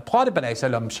stood up and applauded. But I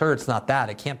said, I'm sure it's not that.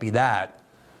 It can't be that.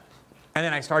 And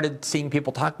then I started seeing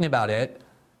people talking about it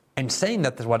and saying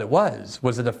that that's what it was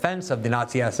a defense of the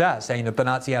Nazi SS, saying that the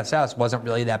Nazi SS wasn't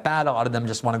really that bad. A lot of them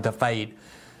just wanted to fight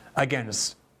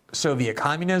against Soviet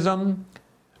communism.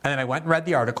 And then I went and read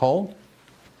the article,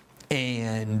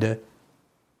 and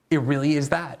it really is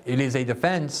that. It is a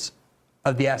defense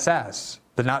of the SS,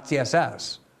 the Nazi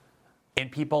SS,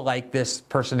 and people like this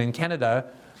person in Canada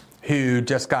who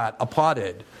just got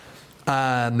applauded.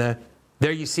 There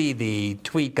you see the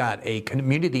tweet got a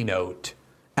community note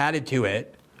added to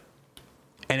it,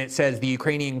 and it says the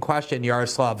Ukrainian question,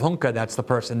 Yaroslav Hunka, that's the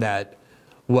person that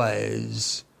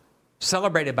was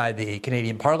celebrated by the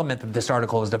Canadian Parliament that this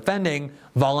article is defending,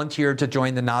 volunteered to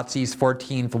join the Nazis'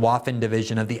 14th Waffen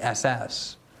Division of the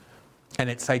SS. And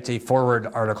it cites a forward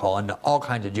article, and all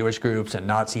kinds of Jewish groups and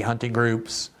Nazi hunting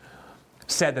groups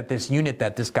said that this unit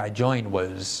that this guy joined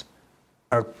was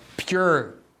a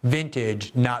pure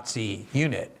vintage Nazi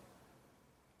unit.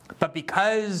 But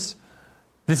because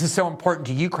this is so important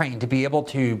to Ukraine to be able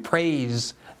to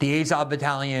praise the Azov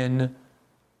Battalion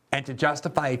and to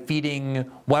justify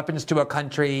feeding weapons to a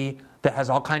country that has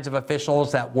all kinds of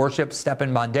officials that worship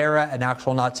Stepan Bandera, an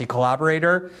actual Nazi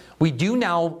collaborator, we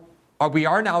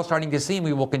are now starting to see, and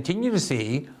we will continue to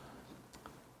see,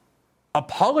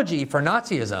 apology for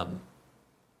Nazism.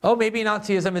 Oh, maybe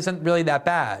Nazism isn't really that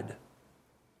bad.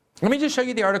 Let me just show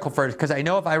you the article first, because I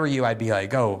know if I were you, I'd be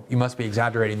like, oh, you must be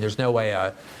exaggerating. There's no way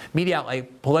a media outlet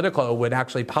like Politico would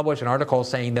actually publish an article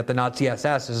saying that the Nazi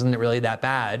SS isn't really that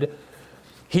bad.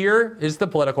 Here is the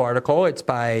Politico article. It's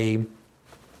by,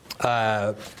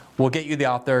 we'll get you the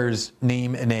author's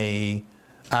name in a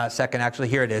second. Actually,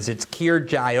 here it is. It's Keir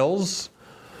Giles.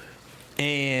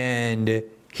 And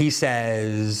he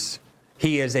says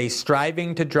he is a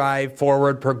striving to drive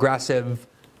forward progressive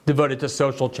devoted to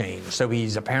social change. So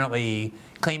he's apparently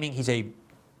claiming he's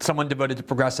someone devoted to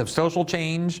progressive social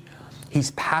change.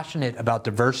 He's passionate about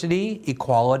diversity,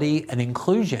 equality, and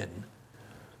inclusion.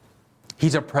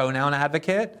 He's a pronoun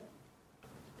advocate.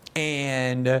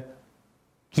 And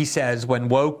he says when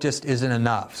woke just isn't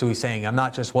enough. So he's saying, I'm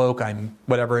not just woke, I'm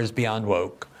whatever is beyond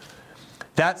woke.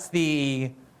 That's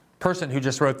the person who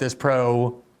just wrote this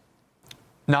pro-Nazi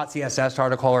SS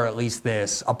article, or at least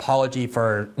this apology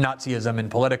for Nazism in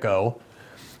Politico.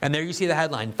 And there you see the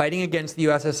headline, fighting against the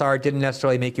USSR didn't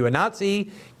necessarily make you a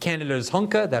Nazi. Canada's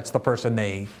Hunka, that's the person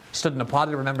they stood and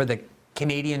applauded. Remember, the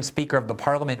Canadian Speaker of the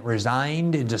Parliament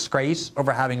resigned in disgrace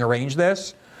over having arranged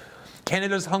this.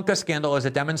 Canada's Hunka scandal is a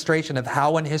demonstration of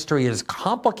how, when history is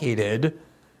complicated,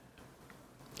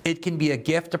 it can be a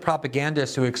gift to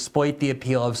propagandists who exploit the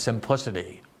appeal of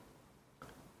simplicity.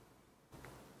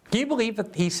 Can you believe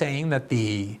that he's saying that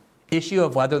the issue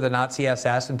of whether the Nazi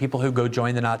SS and people who go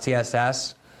join the Nazi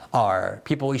SS are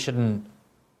people we shouldn't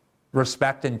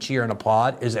respect and cheer and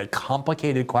applaud is a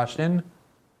complicated question?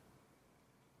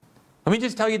 Let me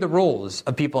just tell you the rules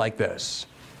of people like this.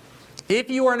 If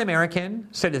you are an American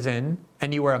citizen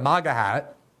and you wear a MAGA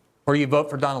hat or you vote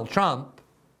for Donald Trump,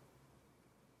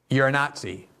 you're a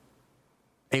Nazi,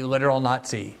 a literal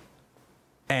Nazi.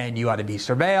 And you ought to be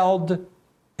surveilled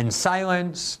and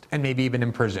silenced and maybe even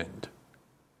imprisoned.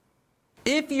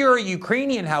 If you're a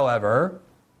Ukrainian, however,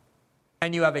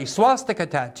 and you have a swastika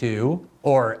tattoo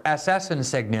or SS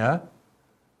insignia,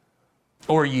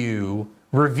 or you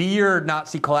revere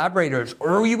Nazi collaborators,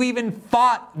 or you even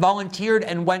fought, volunteered,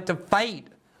 and went to fight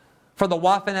for the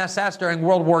Waffen-SS during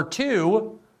World War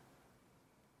II,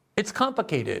 it's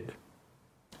complicated.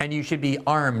 And you should be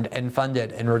armed and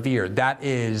funded and revered. That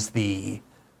is the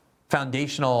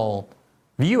foundational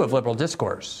view of liberal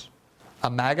discourse. A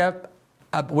MAGA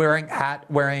hat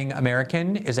wearing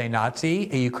American is a Nazi.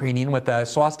 A Ukrainian with a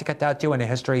swastika tattoo and a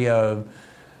history of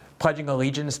pledging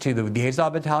allegiance to the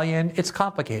Azov Battalion, it's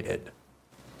complicated.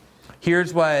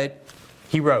 Here's what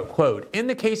he wrote, quote, "In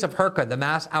the case of Herka, the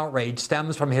mass outrage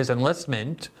stems from his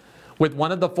enlistment with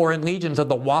one of the foreign legions of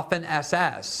the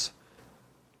Waffen-SS,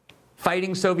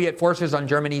 fighting Soviet forces on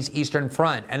Germany's Eastern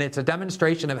Front. And it's a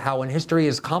demonstration of how when history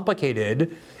is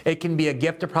complicated, it can be a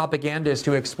gift to propagandists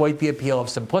to exploit the appeal of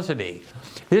simplicity.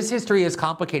 This history is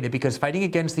complicated because fighting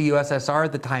against the USSR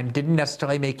at the time didn't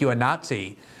necessarily make you a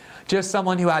Nazi, just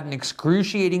someone who had an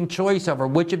excruciating choice over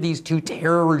which of these two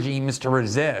terror regimes to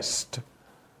resist."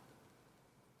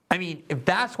 I mean, if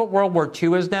that's what World War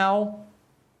II is now,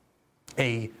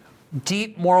 a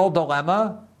deep moral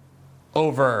dilemma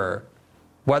over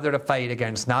whether to fight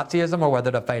against Nazism or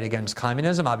whether to fight against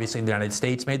communism. Obviously, the United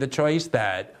States made the choice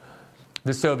that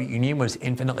the Soviet Union was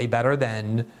infinitely better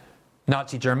than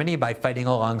Nazi Germany by fighting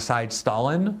alongside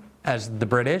Stalin as the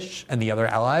British and the other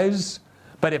allies.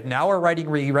 But if now we're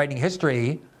rewriting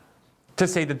history to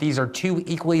say that these are two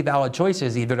equally valid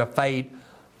choices, either to fight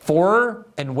for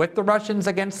and with the Russians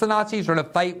against the Nazis or to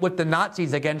fight with the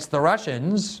Nazis against the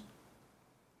Russians,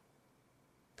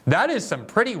 that is some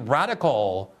pretty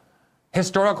radical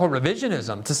historical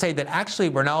revisionism to say that actually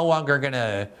we're no longer going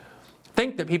to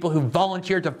think that people who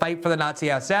volunteered to fight for the Nazi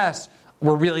SS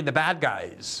were really the bad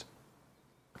guys.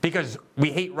 Because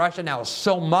we hate Russia now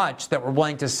so much that we're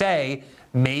willing to say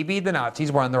maybe the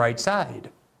Nazis were on the right side.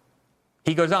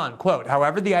 He goes on, quote,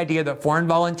 "However, the idea that foreign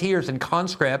volunteers and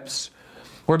conscripts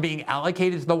were being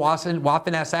allocated to the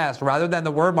Waffen-SS rather than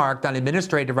the Wehrmacht on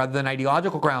administrative rather than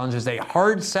ideological grounds is a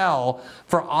hard sell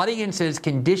for audiences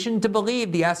conditioned to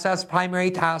believe the SS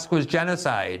primary task was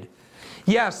genocide.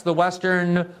 Yes, the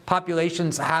Western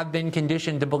populations have been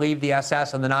conditioned to believe the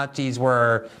SS and the Nazis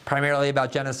were primarily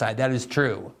about genocide. That is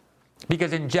true.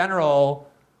 Because in general,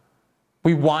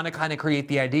 we want to kind of create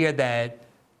the idea that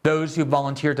those who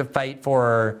volunteered to fight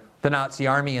for the Nazi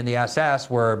army and the SS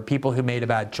were people who made a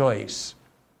bad choice.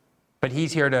 But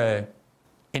he's here to,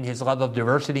 in his love of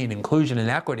diversity and inclusion and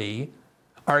equity,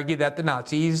 argue that the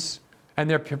Nazis and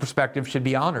their perspective should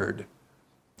be honored.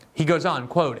 He goes on,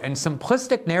 quote, "And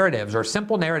simplistic narratives or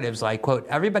simple narratives like, quote,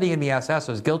 everybody in the SS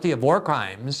was guilty of war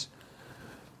crimes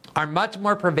are much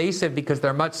more pervasive because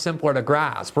they're much simpler to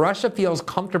grasp. Russia feels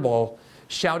comfortable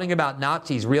shouting about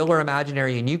Nazis, real or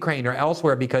imaginary, in Ukraine or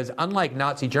elsewhere because, unlike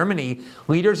Nazi Germany,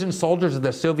 leaders and soldiers of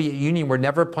the Soviet Union were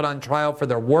never put on trial for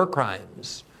their war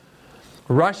crimes.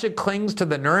 Russia clings to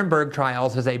the Nuremberg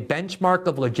trials as a benchmark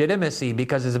of legitimacy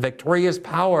because as a victorious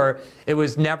power, it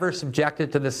was never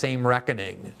subjected to the same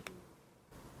reckoning."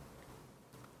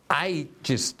 I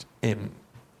just am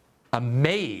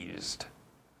amazed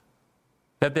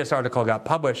that this article got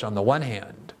published on the one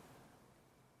hand.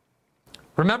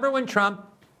 Remember when Trump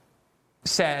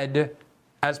said,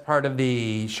 as part of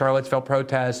the Charlottesville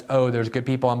protests, oh, there's good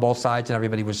people on both sides, and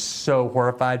everybody was so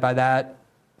horrified by that?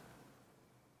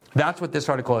 That's what this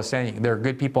article is saying. There are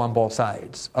good people on both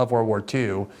sides of World War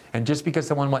II. And just because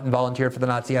someone went and volunteered for the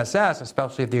Nazi SS,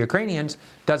 especially if the Ukrainians,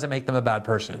 doesn't make them a bad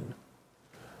person.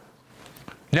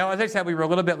 Now, as I said, we were a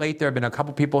little bit late. There have been a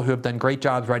couple people who have done great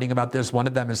jobs writing about this. One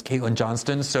of them is Caitlin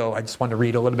Johnston. So I just want to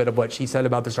read a little bit of what she said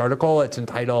about this article. It's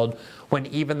entitled, "When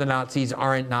Even the Nazis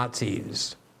Aren't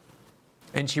Nazis."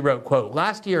 And she wrote, quote,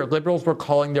 "Last year, liberals were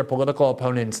calling their political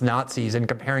opponents Nazis and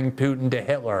comparing Putin to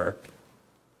Hitler.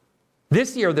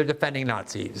 This year, they're defending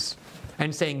Nazis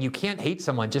and saying you can't hate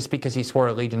someone just because he swore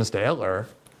allegiance to Hitler.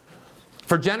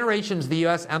 For generations, the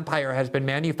U.S. empire has been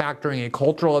manufacturing a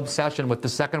cultural obsession with the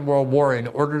Second World War in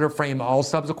order to frame all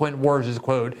subsequent wars as,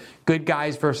 quote, good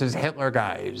guys versus Hitler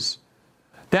guys.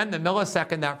 Then the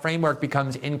millisecond that framework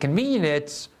becomes inconvenient,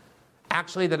 it's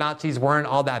actually the Nazis weren't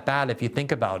all that bad if you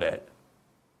think about it."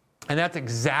 And that's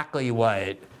exactly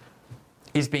what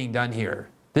is being done here.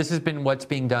 This has been what's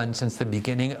being done since the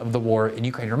beginning of the war in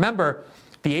Ukraine. Remember,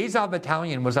 the Azov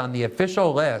Battalion was on the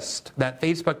official list that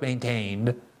Facebook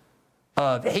maintained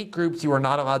of hate groups you were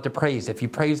not allowed to praise. If you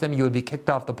praised them, you would be kicked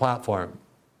off the platform.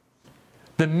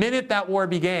 The minute that war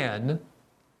began,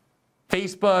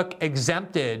 Facebook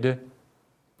exempted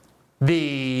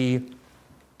the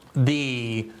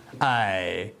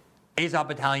Azov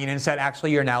Battalion and said,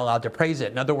 actually, you're now allowed to praise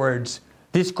it. In other words,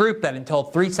 this group that until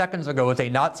 3 seconds ago was a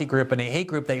Nazi group and a hate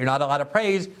group that you're not allowed to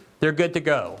praise, they're good to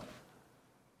go.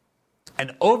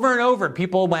 And over,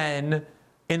 people when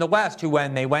in the West,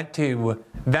 when they went to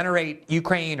venerate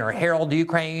Ukraine or herald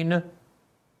Ukraine,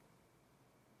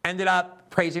 ended up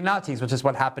praising Nazis, which is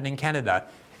what happened in Canada.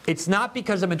 It's not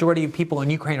because the majority of people in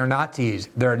Ukraine are Nazis.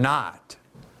 They're not.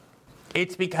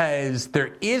 It's because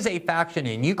there is a faction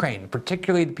in Ukraine,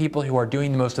 particularly the people who are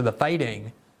doing most of the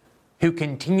fighting, who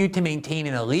continue to maintain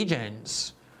an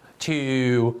allegiance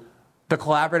to the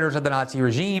collaborators of the Nazi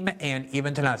regime and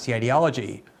even to Nazi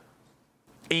ideology.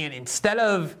 And instead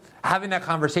of having that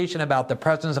conversation about the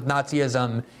presence of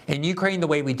Nazism in Ukraine the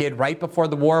way we did right before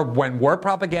the war, when war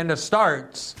propaganda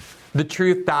starts, the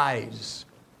truth dies.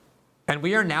 And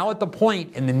we are now at the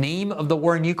point in the name of the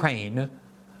war in Ukraine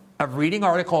of reading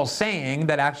articles saying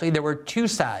that actually there were two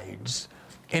sides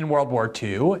in World War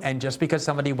II, and just because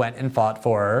somebody went and fought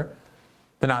for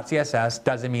the Nazi SS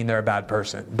doesn't mean they're a bad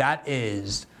person. That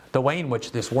is the way in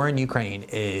which this war in Ukraine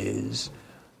is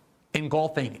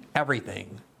engulfing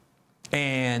everything.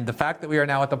 And the fact that we are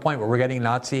now at the point where we're getting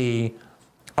Nazi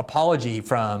apology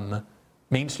from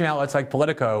mainstream outlets like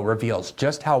Politico reveals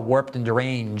just how warped and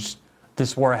deranged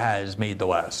this war has made the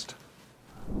West.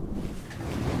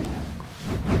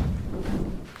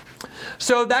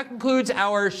 So that concludes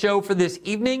our show for this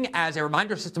evening. As a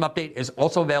reminder, System Update is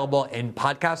also available in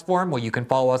podcast form, where you can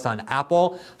follow us on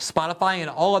Apple, Spotify, and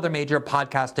all other major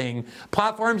podcasting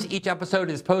platforms. Each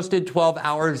episode is posted 12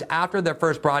 hours after their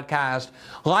first broadcast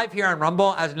live here on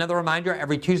Rumble. As another reminder,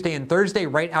 every Tuesday and Thursday,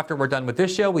 right after we're done with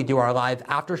this show, we do our live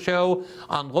after show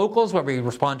on Locals, where we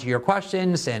respond to your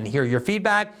questions and hear your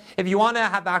feedback. If you want to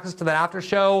have access to that after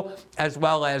show, as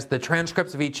well as the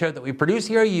transcripts of each show that we produce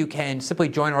here, you can simply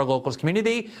join our Locals community,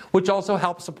 which also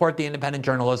helps support the independent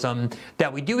journalism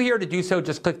that we do here. To do so,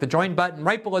 just click the join button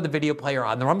right below the video player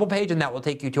on the Rumble page, and that will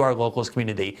take you to our Locals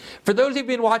community. For those who've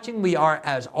been watching, we are,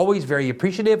 as always, very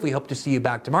appreciative. We hope to see you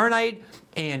back tomorrow night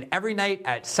and every night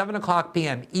at 7 o'clock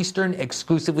p.m. Eastern,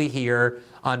 exclusively here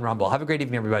on Rumble. Have a great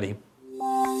evening, everybody.